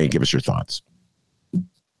take it away and give us your thoughts.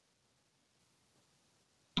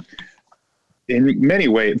 In many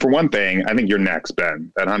ways, for one thing, I think you're next, Ben.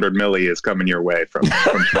 That 100 milli is coming your way from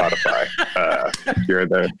Spotify.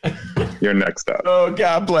 You're next up. Oh,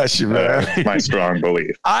 God bless you, man. My strong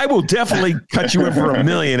belief. I will definitely cut you in for $1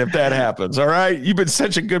 million if that happens. All right, you've been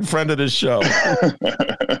such a good friend of this show.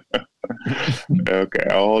 Okay,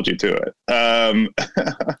 I'll hold you to it.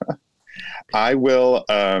 I will.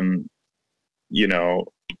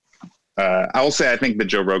 I'll say I think that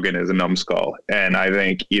Joe Rogan is a numbskull, and I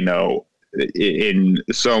think in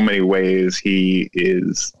so many ways he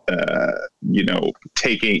is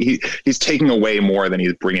he's taking away more than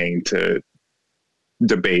he's bringing to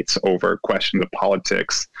debates over questions of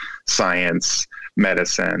politics, science,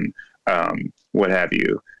 medicine, what have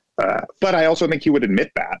you. But I also think he would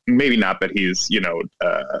admit that. Maybe not that he's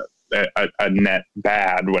a net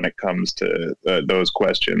bad when it comes to those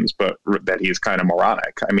questions, but that he's kind of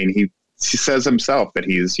moronic. I mean, he says himself that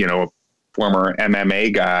he's a former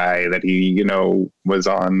MMA guy, that he, was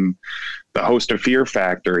on the host of Fear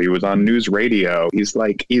Factor. He was on news radio. He's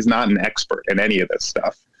not an expert in any of this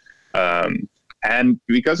stuff. And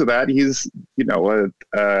because of that, he's,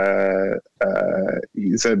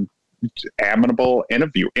 he's an amenable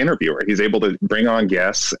interviewer. He's able to bring on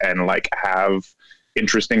guests and have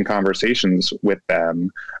interesting conversations with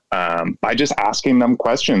them by just asking them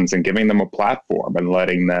questions and giving them a platform and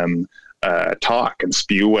letting them talk and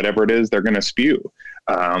spew whatever it is they're going to spew.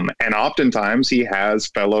 And oftentimes he has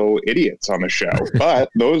fellow idiots on the show, but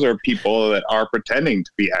those are people that are pretending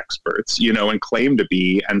to be experts, and claim to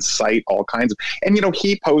be, and cite all kinds of, and,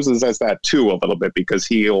 he poses as that too a little bit, because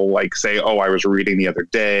he'll like say, oh, I was reading the other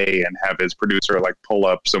day, and have his producer like pull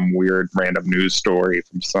up some weird random news story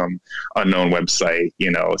from some unknown website,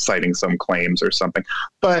 citing some claims or something.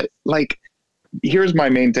 But like, here's my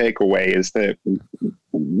main takeaway is that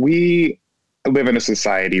we live in a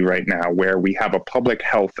society right now where we have a public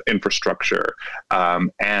health infrastructure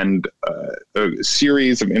and a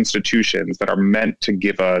series of institutions that are meant to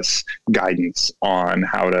give us guidance on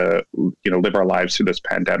how to, live our lives through this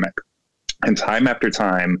pandemic. And time after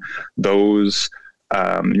time, those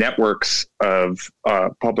networks of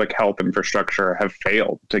public health infrastructure have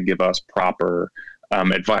failed to give us proper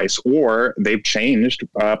advice, or they've changed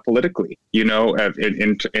politically, in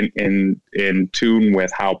tune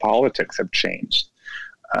with how politics have changed.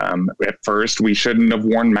 At first, we shouldn't have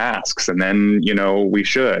worn masks, and then, we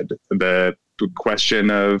should. The question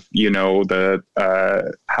of,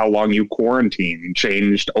 how long you quarantine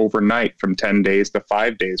changed overnight from 10 days to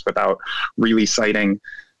 5 days without really citing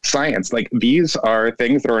science. Like, these are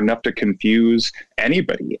things that are enough to confuse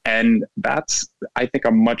anybody. And that's, I think,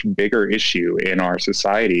 a much bigger issue in our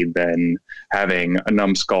society than having a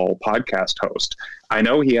numbskull podcast host. I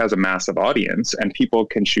know he has a massive audience and people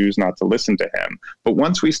can choose not to listen to him. But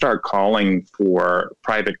once we start calling for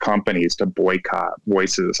private companies to boycott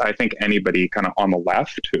voices, I think anybody kind of on the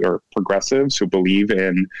left or progressives who believe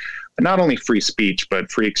in not only free speech, but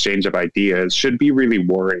free exchange of ideas should be really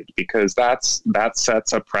worried, because that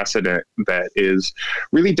sets a precedent that is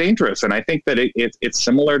really dangerous. And I think that it's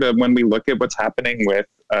similar to when we look at what's happening with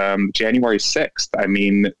January 6th. I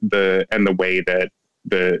mean, the way that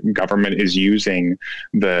the government is using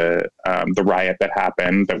the riot that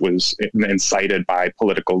happened, that was incited by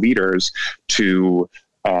political leaders, to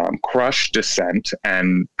crush dissent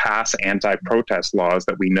and pass anti-protest laws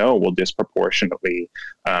that we know will disproportionately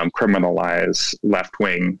criminalize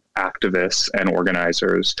left-wing activists and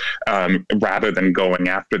organizers, rather than going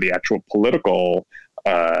after the actual political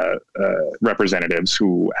representatives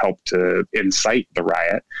who helped to incite the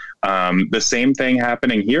riot. The same thing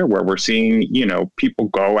happening here, where we're seeing, people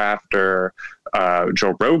go after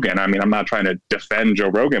Joe Rogan. I mean, I'm not trying to defend Joe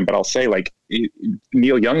Rogan, but I'll say, like,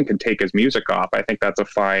 Neil Young can take his music off. I think that's a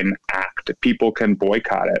fine act. People can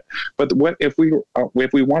boycott it. But what if we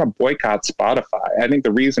want to boycott Spotify? I think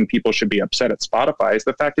the reason people should be upset at Spotify is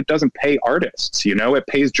the fact it doesn't pay artists. It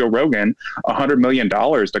pays Joe Rogan $100 million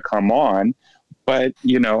to come on. But,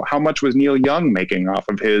 how much was Neil Young making off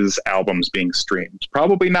of his albums being streamed?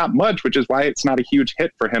 Probably not much, which is why it's not a huge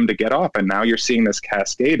hit for him to get off. And now you're seeing this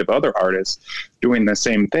cascade of other artists doing the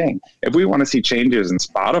same thing. If we want to see changes in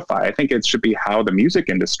Spotify, I think it should be how the music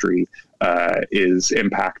industry is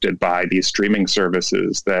impacted by these streaming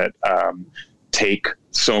services that take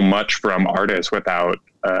so much from artists without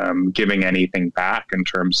giving anything back in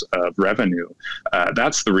terms of revenue.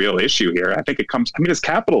 That's the real issue here. I think it's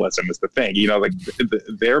capitalism is the thing,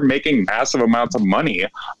 they're making massive amounts of money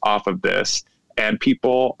off of this, and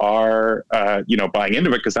people are, buying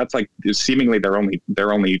into it because that's like seemingly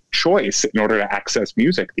their only choice in order to access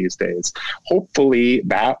music these days. Hopefully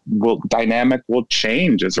that dynamic will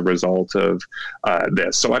change as a result of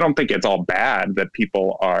this. So I don't think it's all bad that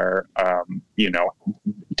people are,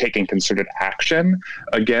 taking concerted action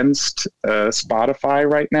against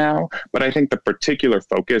Spotify right now. But I think the particular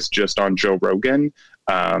focus just on Joe Rogan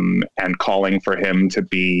and calling for him to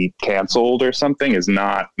be canceled or something is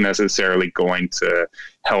not necessarily going to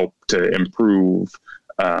help to improve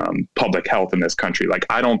public health in this country. Like,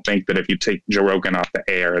 I don't think that if you take Joe Rogan off the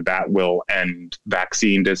air, that will end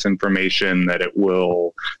vaccine disinformation, that it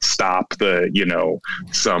will stop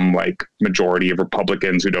some like majority of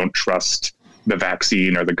Republicans who don't trust the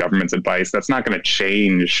vaccine or the government's advice. That's not going to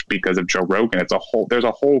change because of Joe Rogan. There's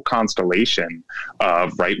a whole constellation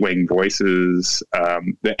of right-wing voices,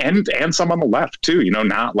 and some on the left too,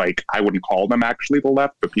 not like, I wouldn't call them actually the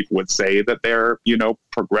left, but people would say that they're,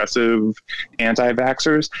 progressive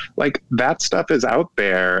anti-vaxxers. Like, that stuff is out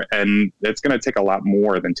there, and it's going to take a lot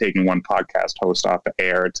more than taking one podcast host off the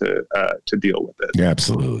air to deal with it. Yeah,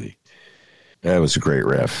 absolutely. That was a great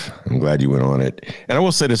riff. I'm glad you went on it. And I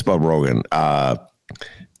will say this about Rogan.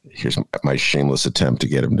 Here's my shameless attempt to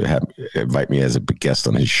get him to invite me as a guest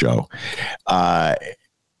on his show. He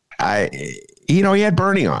had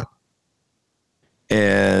Bernie on.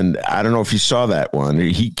 And I don't know if you saw that one.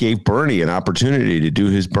 He gave Bernie an opportunity to do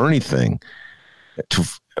his Bernie thing.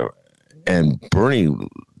 And Bernie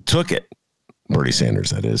took it. Bernie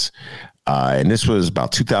Sanders, that is. And this was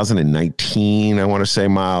about 2019, I want to say,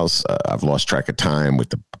 Miles. I've lost track of time with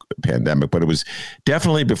the pandemic, but it was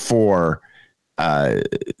definitely before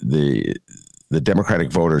the Democratic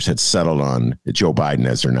voters had settled on Joe Biden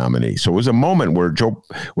as their nominee. So it was a moment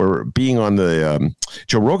where being on the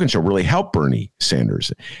Joe Rogan show really helped Bernie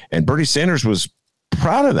Sanders. And Bernie Sanders was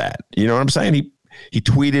proud of that. You know what I'm saying? He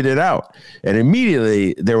tweeted it out, and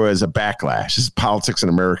immediately there was a backlash. This is politics in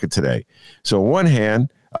America today. So on one hand,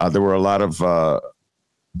 there were a lot of,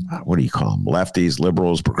 what do you call them? Lefties,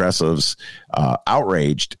 liberals, progressives,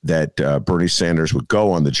 outraged that Bernie Sanders would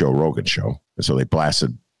go on the Joe Rogan show. And so they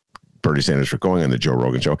blasted Bernie Sanders for going on the Joe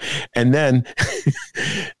Rogan show. And then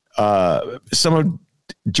some of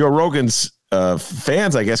Joe Rogan's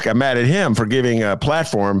fans, I guess, got mad at him for giving a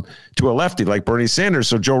platform to a lefty like Bernie Sanders.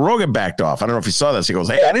 So Joe Rogan backed off. I don't know if you saw this. He goes,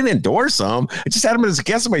 "Hey, I didn't endorse him. I just had him as a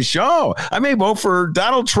guest on my show. I may vote for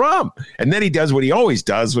Donald Trump." And then he does what he always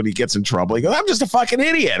does when he gets in trouble. He goes, "I'm just a fucking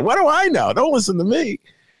idiot. What do I know? Don't listen to me."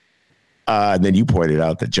 And then you pointed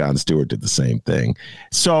out that Jon Stewart did the same thing.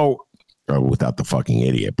 So without the fucking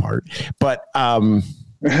idiot part. But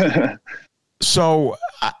so,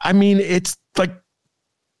 I mean, it's like,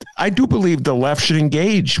 I do believe the left should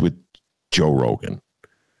engage with Joe Rogan.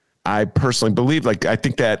 I personally believe, I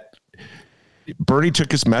think that Bernie took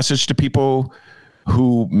his message to people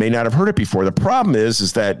who may not have heard it before. The problem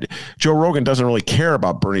is that Joe Rogan doesn't really care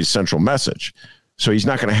about Bernie's central message. So he's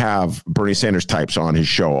not going to have Bernie Sanders types on his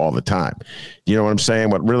show all the time. You know what I'm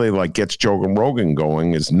saying? What really gets Joe Rogan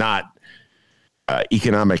going is not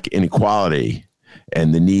economic inequality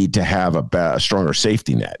and the need to have a stronger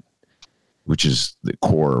safety net, which is the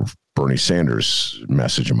core of Bernie Sanders'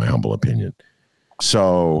 message, in my humble opinion.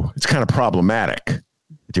 So it's kind of problematic. Do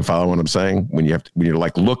you follow what I'm saying? When you're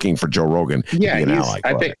looking for Joe Rogan to be an ally.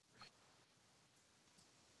 I think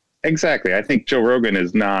exactly. I think Joe Rogan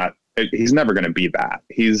is not. He's never going to be that.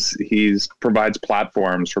 He's provides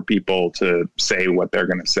platforms for people to say what they're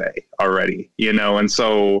going to say already, and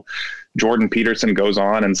so Jordan Peterson goes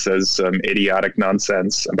on and says some idiotic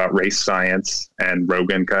nonsense about race science, and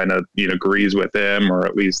Rogan kind of, agrees with him, or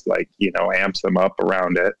at least amps them up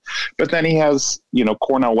around it. But then he has,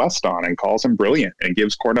 Cornel West on and calls him brilliant and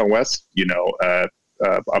gives Cornel West,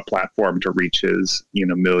 a platform to reach his,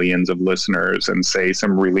 millions of listeners and say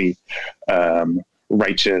some really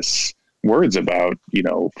righteous words about,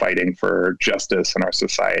 fighting for justice in our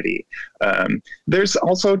society. There's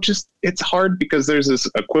also it's hard because there's this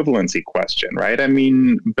equivalency question, right? I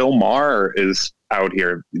mean, Bill Maher is out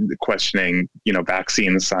here questioning,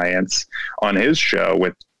 vaccine science on his show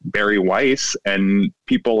with Barry Weiss, and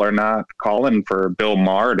people are not calling for Bill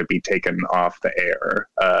Maher to be taken off the air.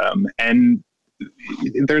 And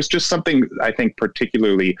there's just something I think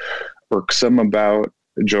particularly irksome about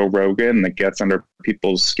Joe Rogan that gets under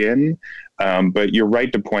people's skin. But you're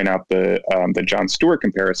right to point out the Jon Stewart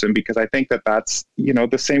comparison, because I think that's,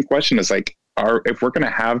 the same question is if we're going to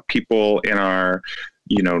have people in our,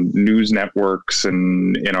 news networks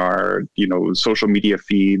and in our, social media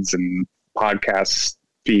feeds and podcast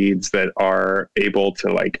feeds that are able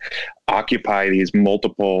to occupy these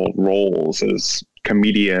multiple roles as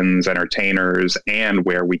comedians, entertainers, and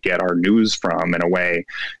where we get our news from, in a way,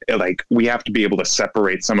 we have to be able to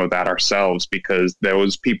separate some of that ourselves, because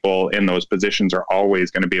those people in those positions are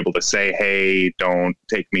always going to be able to say, "Hey, don't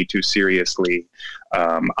take me too seriously.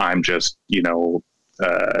 I'm just,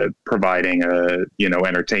 providing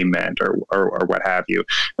entertainment or what have you."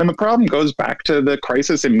 And the problem goes back to the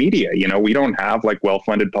crisis in media. We don't have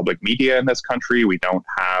well-funded public media in this country. We don't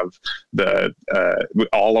have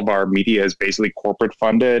all of our media is basically corporate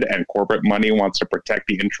funded, and corporate money wants to protect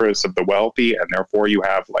the interests of the wealthy. And therefore you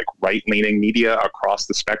have right-leaning media across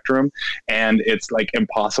the spectrum. And it's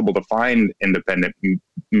impossible to find independent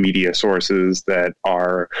media sources that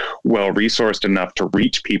are well-resourced enough to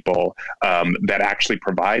reach people that actually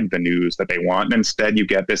provide the news that they want. And instead you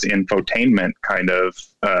get this infotainment kind of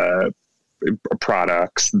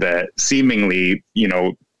products that seemingly,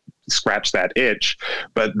 scratch that itch,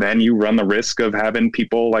 but then you run the risk of having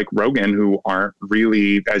people like Rogan who aren't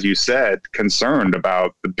really, as you said, concerned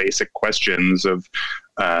about the basic questions of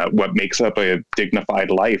what makes up a dignified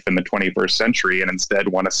life in the 21st century, and instead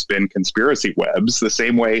want to spin conspiracy webs the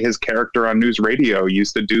same way his character on news radio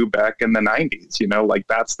used to do back in the 90s.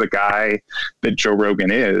 That's the guy that Joe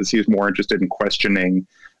Rogan is. He's more interested in questioning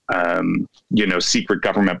secret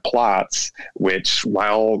government plots, which,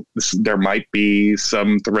 while there might be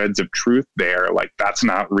some threads of truth there, that's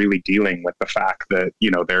not really dealing with the fact that,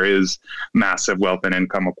 there is massive wealth and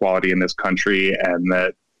income equality in this country, and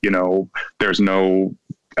that, there's no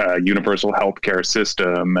universal healthcare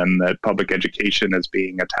system and that public education is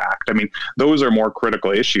being attacked. I mean, those are more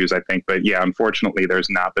critical issues, I think. But yeah, unfortunately, there's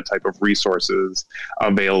not the type of resources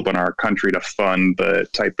available in our country to fund the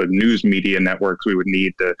type of news media networks we would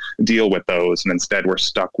need to deal with those. And instead, we're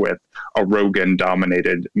stuck with a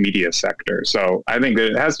Rogan-dominated media sector. So I think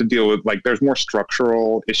that it has to deal with, like, there's more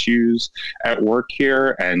structural issues at work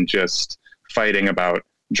here, and just fighting about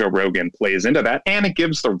Joe Rogan plays into that, and it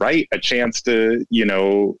gives the right a chance to,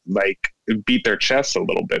 like, beat their chests a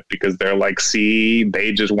little bit, because they're like, see,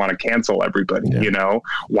 they just want to cancel everybody,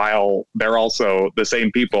 while they're also the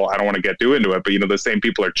same people. I don't want to get too into it, but the same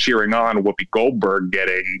people are cheering on Whoopi Goldberg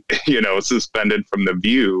getting, suspended from The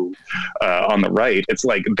View on the right. It's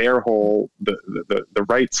like their whole, the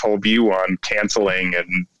right's whole view on canceling and,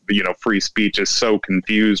 free speech is so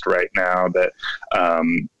confused right now that,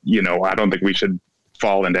 I don't think we should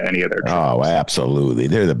fall into any of their traps. Oh, absolutely.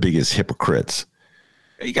 They're the biggest hypocrites.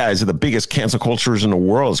 You guys are the biggest cancel cultures in the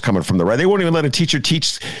world is coming from the right. They won't even let a teacher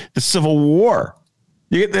teach the Civil War.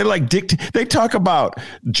 They're like they talk about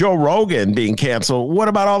Joe Rogan being canceled. What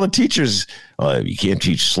about all the teachers? You can't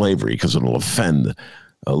teach slavery because it'll offend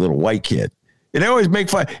a little white kid. And they always make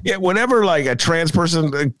fun. Whenever like a trans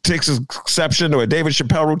person takes exception to a David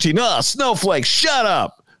Chappelle routine, snowflake, shut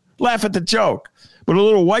up. Laugh at the joke. But a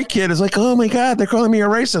little white kid is like, oh, my God, they're calling me a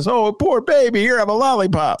racist. Oh, poor baby. Here, have a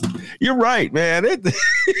lollipop. You're right, man. They're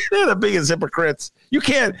the biggest hypocrites. You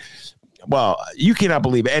cannot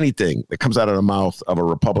believe anything that comes out of the mouth of a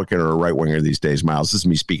Republican or a right-winger these days, Miles. This is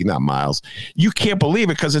me speaking, not Miles. You can't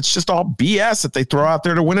believe it because it's just all BS that they throw out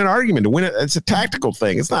there to win an argument, to win it. It's a tactical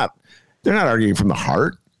thing. It's not. They're not arguing from the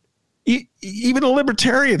heart. Even the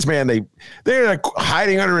libertarians, man, they're like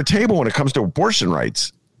hiding under a table when it comes to abortion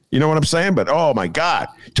rights. You know what I'm saying? But, oh, my God.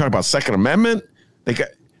 Talk about Second Amendment.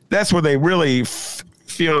 That's where they really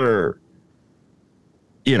feel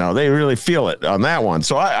they really feel it on that one.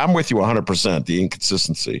 So I'm with you 100%, the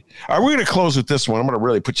inconsistency. All right, we're going to close with this one. I'm going to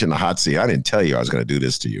really put you in the hot seat. I didn't tell you I was going to do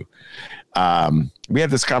this to you. We had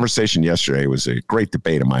this conversation yesterday. It was a great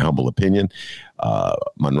debate, in my humble opinion.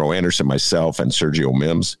 Monroe Anderson, myself, and Sergio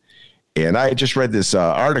Mims. And I just read this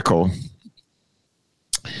article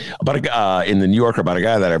about a guy in the New Yorker, about a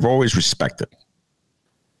guy that I've always respected.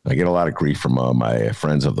 I get a lot of grief from my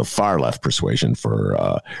friends of the far left persuasion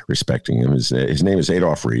for respecting him. His name is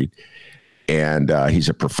Adolph Reed, and he's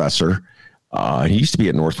a professor. He used to be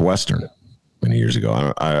at Northwestern many years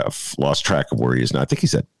ago. I've lost track of where he is now. I think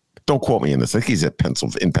he's at, don't quote me in this, I think he's at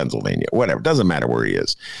Pennsylvania, whatever. Doesn't matter where he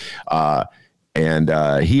is.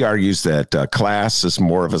 And he argues that class is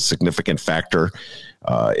more of a significant factor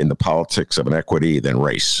in the politics of inequity than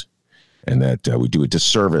race, and that we do a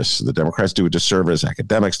disservice. The Democrats do a disservice.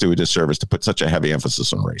 Academics do a disservice to put such a heavy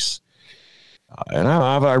emphasis on race. And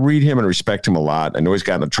I read him and respect him a lot. I know he's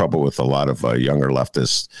gotten in trouble with a lot of younger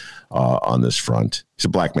leftists on this front. He's a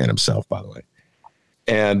black man himself, by the way.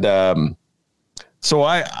 And so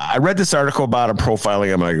I read this article about him,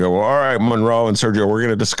 profiling him. I go, all right, Monroe and Sergio, we're going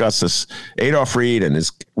to discuss this Adolph Reed and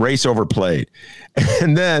his race overplayed.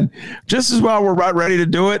 And then just as well we're about ready to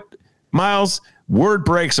do it, Miles, word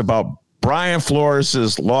breaks about Brian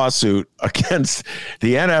Flores' lawsuit against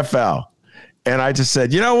the NFL. And I just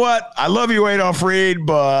said, you know what? I love you, Adolph Reed,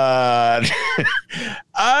 but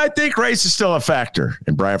I think race is still a factor.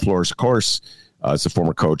 And Brian Flores, of course, is the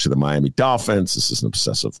former coach of the Miami Dolphins. This is an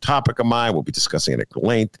obsessive topic of mine. We'll be discussing it at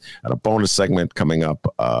length on a bonus segment coming up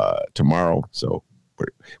tomorrow. So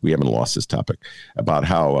we haven't lost this topic about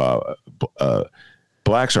how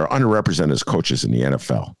blacks are underrepresented as coaches in the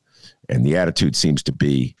NFL. And the attitude seems to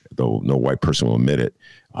be, though no white person will admit it,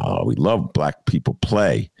 we love black people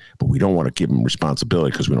play, but we don't want to give them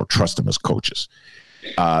responsibility because we don't trust them as coaches.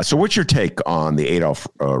 So what's your take on the Adolph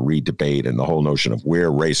Reed debate and the whole notion of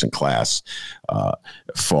where race and class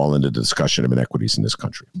fall into the discussion of inequities in this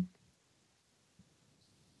country?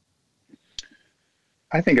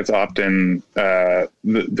 I think it's often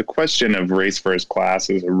the question of race versus class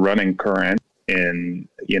is a running current in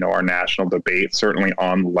our national debate, certainly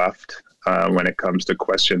on the left when it comes to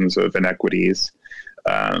questions of inequities.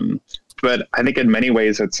 But I think in many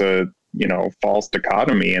ways it's a false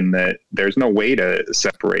dichotomy in that there's no way to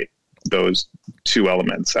separate those two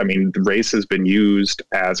elements. I mean, race has been used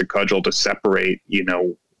as a cudgel to separate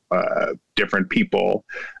different people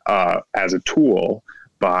as a tool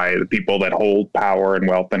by the people that hold power and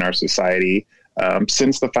wealth in our society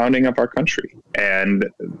since the founding of our country. And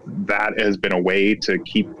that has been a way to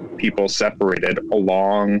keep people separated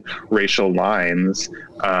along racial lines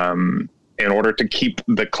in order to keep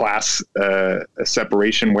the class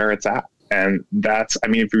separation where it's at. And that's, I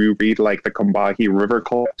mean, if you read like the Combahee River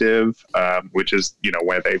Collective, which is,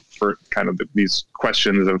 where they first kind of these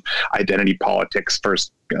questions of identity politics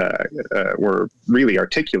first were really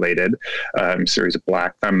articulated, series of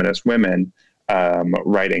Black feminist women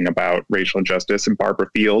writing about racial justice, and Barbara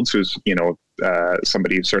Fields, who's,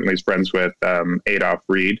 somebody who certainly is friends with Adolph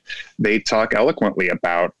Reed, they talk eloquently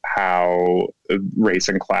about how race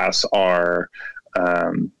and class are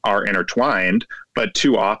intertwined, but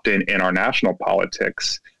too often in our national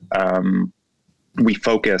politics, we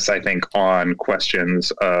focus, I think, on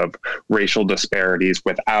questions of racial disparities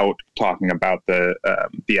without talking about the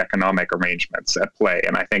economic arrangements at play.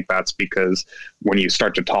 And I think that's because when you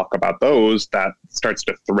start to talk about those, that starts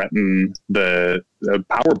to threaten the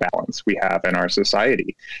power balance we have in our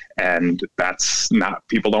society. And that's not,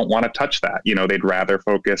 people don't want to touch that. They'd rather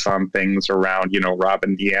focus on things around,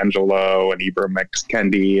 Robin DiAngelo and Ibram X.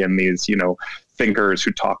 Kendi and these, thinkers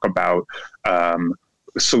who talk about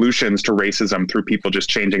solutions to racism through people just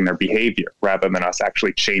changing their behavior rather than us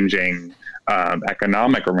actually changing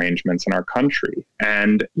economic arrangements in our country.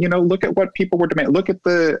 And, look at what people were demanding. Look at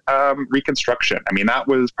the Reconstruction. I mean, that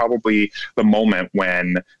was probably the moment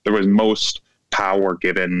when there was most power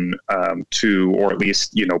given to, or at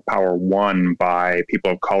least, power won by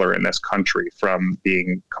people of color in this country from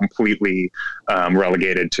being completely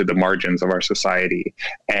relegated to the margins of our society.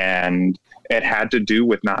 And it had to do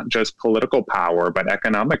with not just political power, but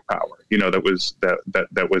economic power,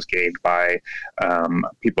 that was gained by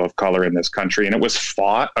people of color in this country. And it was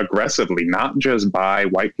fought aggressively, not just by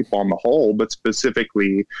white people on the whole, but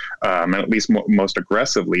specifically, and at least most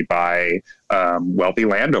aggressively by wealthy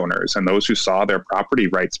landowners and those who saw their property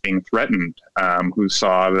rights being threatened, who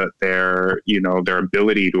saw that their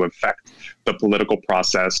ability to affect the political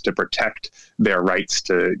process to protect their rights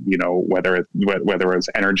to, whether it was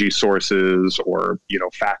energy sources or,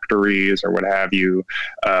 factories or what have you.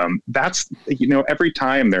 That's, every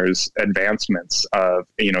time there's advancements of,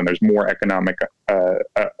 there's more economic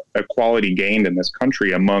equality gained in this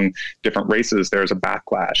country among different races, there's a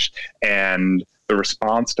backlash. And the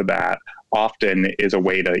response to that often is a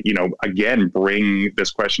way to, again, bring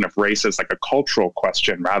this question of race as like a cultural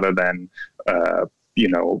question rather than,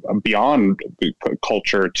 beyond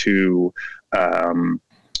culture to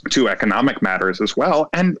economic matters as well.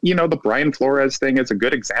 And, the Brian Flores thing is a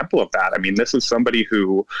good example of that. I mean, this is somebody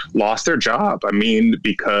who lost their job,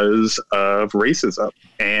 because of racism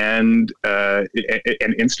and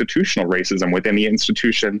institutional racism within the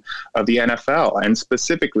institution of the NFL. And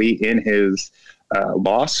specifically in his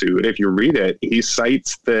lawsuit, if you read it, he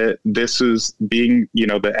cites that this is being,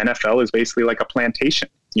 the NFL is basically like a plantation,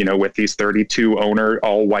 with these 32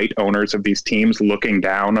 all white owners of these teams looking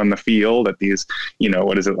down on the field at these,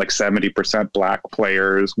 what is it, like 70% Black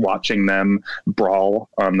players, watching them brawl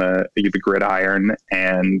on the gridiron,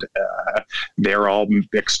 and they're all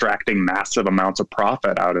extracting massive amounts of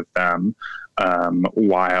profit out of them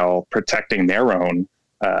while protecting their own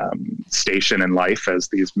station in life as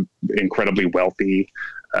these incredibly wealthy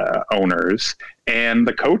owners. And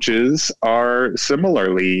the coaches are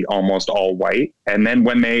similarly almost all white. And then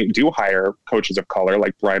when they do hire coaches of color,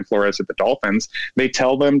 like Brian Flores at the Dolphins, they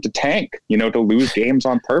tell them to tank, to lose games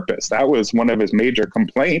on purpose. That was one of his major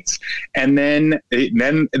complaints. And then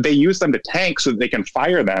they use them to tank so that they can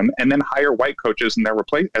fire them and then hire white coaches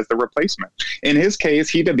as the replacement. In his case,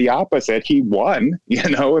 he did the opposite. He won,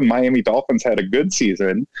 and Miami Dolphins had a good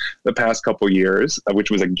season the past couple years, which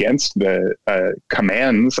was against the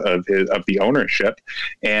commands of the ownership.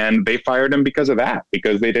 And they fired him because of that,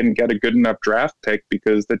 because they didn't get a good enough draft pick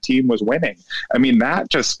because the team was winning. I mean, that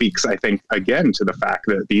just speaks, I think, again, to the fact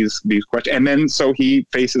that these questions, and then so he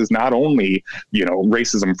faces not only,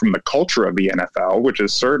 racism from the culture of the NFL, which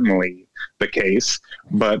is certainly the case,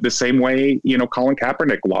 but the same way, Colin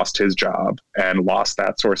Kaepernick lost his job and lost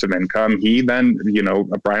that source of income. He then,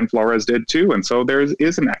 Brian Flores did too. And so there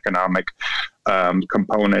is an economic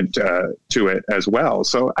component to it as well.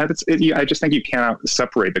 So I just think you cannot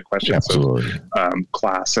separate the questions of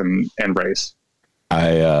class and race.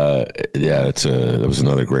 That was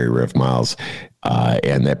another great riff, Miles.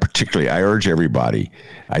 And that particularly, I urge everybody,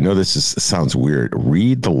 I know sounds weird,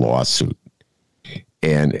 read the lawsuit.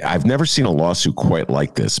 And I've never seen a lawsuit quite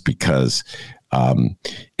like this because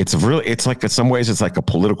it's like in some ways it's like a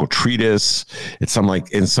political treatise. In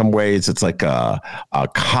some ways it's like a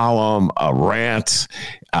column, a rant.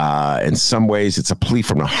 In some ways it's a plea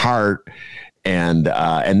from the heart. And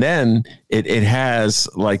then it has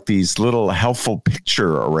like these little helpful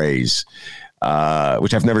picture arrays,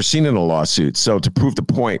 which I've never seen in a lawsuit. So to prove the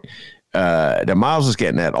point, that Miles is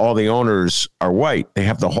getting at, all the owners are white. They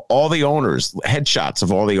have all the owners, headshots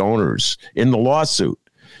of all the owners in the lawsuit.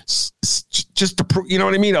 Just to prove, you know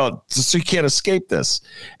what I mean? So you can't escape this.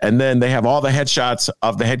 And then they have all the headshots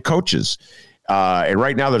of the head coaches. And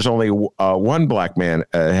right now there's only one black man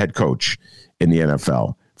head coach in the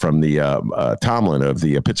NFL from the Tomlin of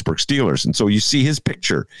the Pittsburgh Steelers. And so you see his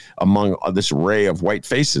picture among this array of white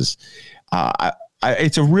faces.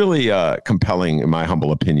 It's a really compelling, in my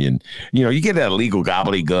humble opinion. You know, you get that legal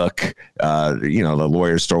gobbledygook, the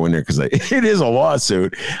lawyers throw in there because it is a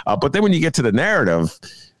lawsuit. But then when you get to the narrative,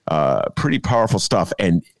 pretty powerful stuff.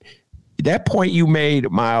 And that point you made,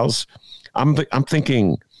 Miles, I'm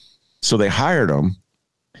thinking, so they hired him.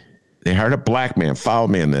 They hired a black man, follow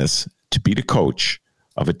me on this, to be the coach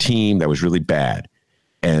of a team that was really bad.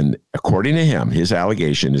 And according to him, his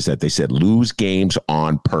allegation is that they said lose games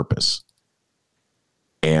on purpose.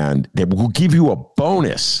 And they will give you a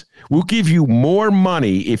bonus. We'll give you more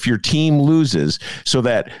money if your team loses, so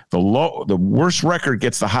that the worst record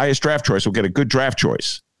gets the highest draft choice. We'll get a good draft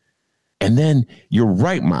choice. And then you're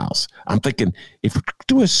right, Miles. I'm thinking, if we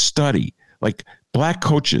do a study, like black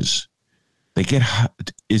coaches,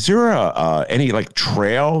 is there any like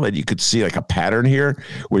trail that you could see, like a pattern here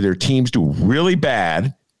where their teams do really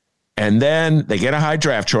bad and then they get a high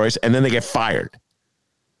draft choice and then they get fired?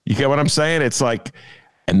 You get what I'm saying? It's like,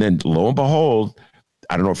 and then lo and behold,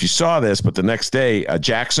 I don't know if you saw this, but the next day,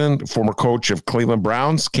 Jackson, former coach of Cleveland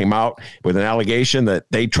Browns, came out with an allegation that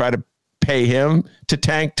they try to pay him to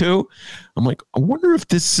tank too. I'm like, I wonder if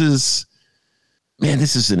this is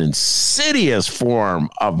an insidious form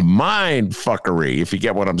of mind fuckery, if you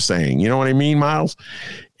get what I'm saying. You know what I mean, Miles?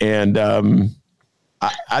 And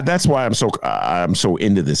that's why I'm so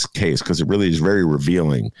into this case, because it really is very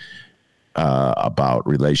revealing about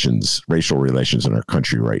racial relations in our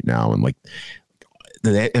country right now. And like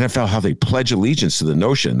the NFL, how they pledge allegiance to the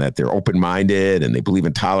notion that they're open-minded and they believe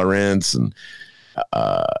in tolerance. And,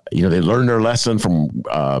 they learned their lesson from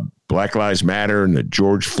Black Lives Matter and the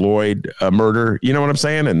George Floyd murder. You know what I'm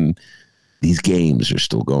saying? And these games are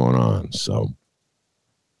still going on. So,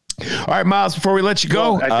 all right, Miles, before we let you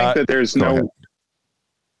go. Well, I think that there's Go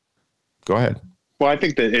ahead. Well, I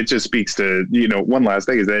think that it just speaks to, one last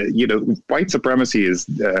thing is that, white supremacy is,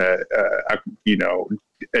 a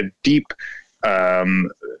deep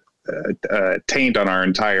taint on our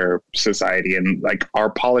entire society. And like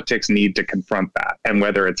our politics need to confront that. And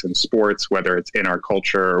whether it's in sports, whether it's in our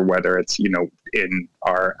culture, whether it's, in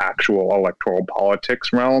our actual electoral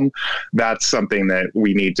politics realm, that's something that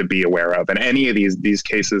we need to be aware of. And any of these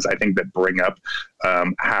cases, I think, that bring up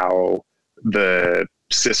how the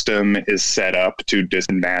system is set up to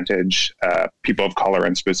disadvantage people of color,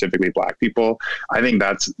 and specifically Black people, I think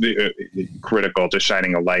that's critical to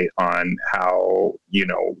shining a light on how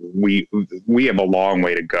we have a long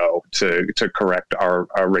way to go to correct our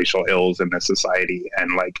racial ills in this society.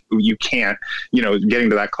 And like you can't, getting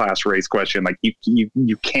to that class race question, like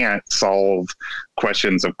you can't solve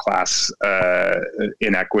questions of class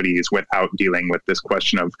inequities without dealing with this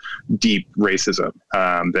question of deep racism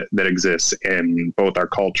that exists in both our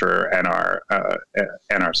culture and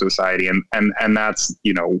our society, and that's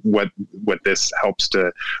what this helps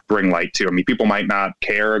to bring light to. I mean, people might not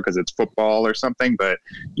care because it's football or something, but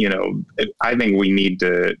I think we need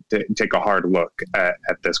to take a hard look at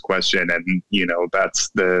this question, and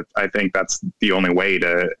I think that's the only way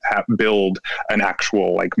to build an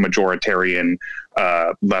actual like majoritarian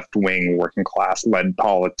left-wing working class led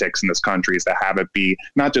politics in this country, is to have it be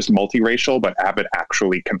not just multiracial, but have it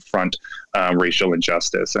actually confront racial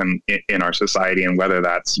injustice and in our society. And whether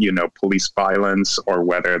that's, police violence or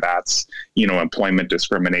whether that's, employment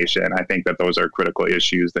discrimination, I think that those are critical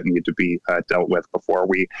issues that need to be dealt with before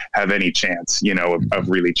we have any chance, of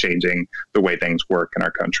really changing the way things work in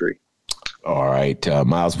our country. All right,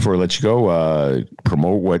 Miles, before I let you go,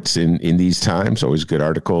 promote what's in these times. Always good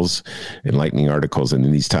articles, enlightening articles. And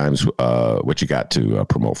in these times, what you got to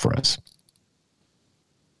promote for us?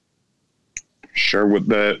 Sure. What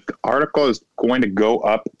the article is going to go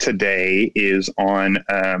up today is on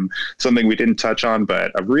something we didn't touch on,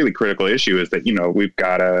 but a really critical issue is that, we've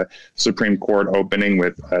got a Supreme Court opening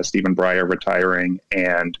with Stephen Breyer retiring,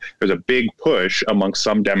 and there's a big push among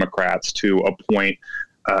some Democrats to appoint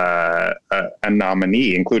a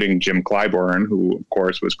nominee, including Jim Clyburn, who, of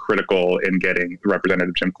course, was critical in getting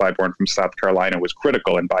Representative Jim Clyburn from South Carolina, was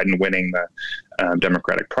critical in Biden winning the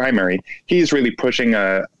Democratic primary. He's really pushing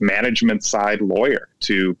a management side lawyer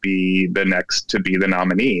to be the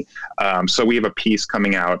nominee. So we have a piece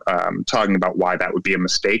coming out talking about why that would be a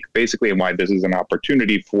mistake, basically, and why this is an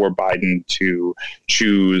opportunity for Biden to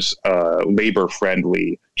choose a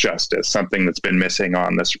labor-friendly justice, something that's been missing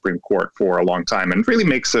on the Supreme Court for a long time, and really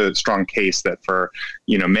makes a strong case that for,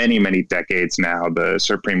 many, many decades now, the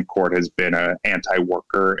Supreme Court has been an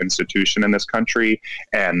anti-worker institution in this country.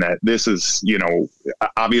 And that this is,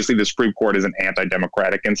 obviously the Supreme Court is an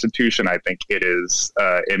anti-democratic institution. I think it is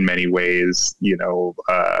in many ways,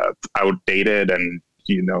 outdated and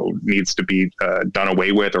needs to be done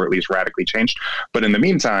away with, or at least radically changed. But in the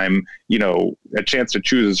meantime, a chance to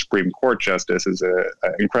choose a Supreme Court justice is an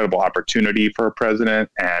incredible opportunity for a president.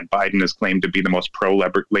 And Biden is claimed to be the most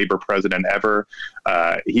pro-labor president ever.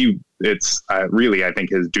 It's really, I think,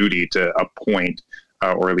 his duty to appoint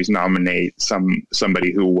or at least nominate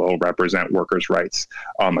somebody who will represent workers' rights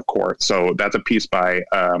on the court. So that's a piece by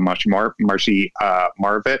Marcy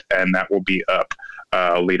Marvitt, and that will be up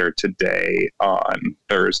later today on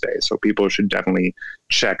Thursday. So people should definitely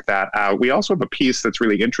check that out. We also have a piece that's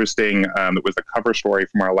really interesting that was the cover story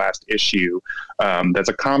from our last issue. That's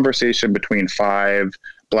a conversation between 5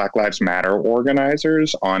 Black Lives Matter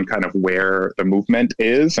organizers on kind of where the movement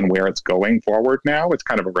is and where it's going forward now. It's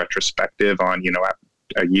kind of a retrospective on,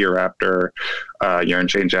 a year and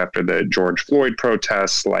change after the George Floyd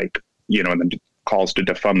protests, and the calls to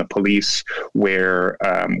defund the police, where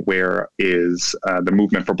is the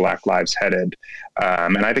movement for Black Lives headed?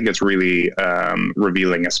 And I think it's really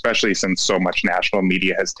revealing, especially since so much national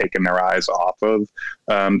media has taken their eyes off of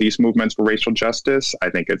these movements for racial justice. I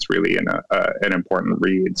think it's really an important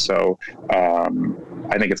read. So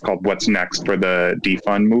I think it's called What's Next for the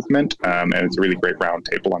Defund Movement. And it's a really great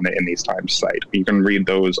roundtable on the In These Times site. You can read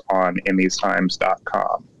those on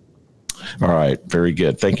inthesetimes.com. All right. Very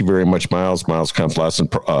good. Thank you very much, Miles. Miles Kampf, Lassin,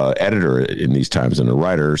 editor in These Times and a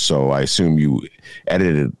writer. So I assume you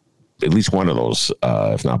edited at least one of those,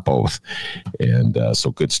 if not both. And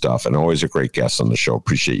so good stuff. And always a great guest on the show.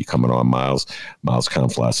 Appreciate you coming on, Miles. Miles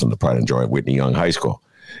Kampf, Lassin, the pride and joy of Whitney Young High School.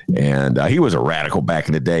 And he was a radical back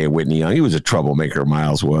in the day at Whitney Young. He was a troublemaker,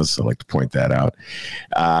 Miles was. I like to point that out.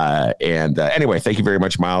 Anyway, thank you very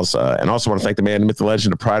much, Miles. And also want to thank the man, the myth, the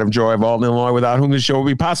legend, the pride and joy of Alton, Illinois, without whom this show would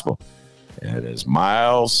be possible. And as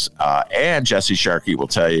Miles and Jesse Sharkey will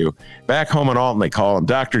tell you, back home in Alton, they call him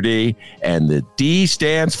Dr. D, and the D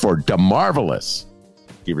stands for DeMarvelous.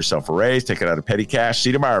 Give yourself a raise, take it out of petty cash. See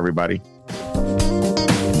you tomorrow, everybody.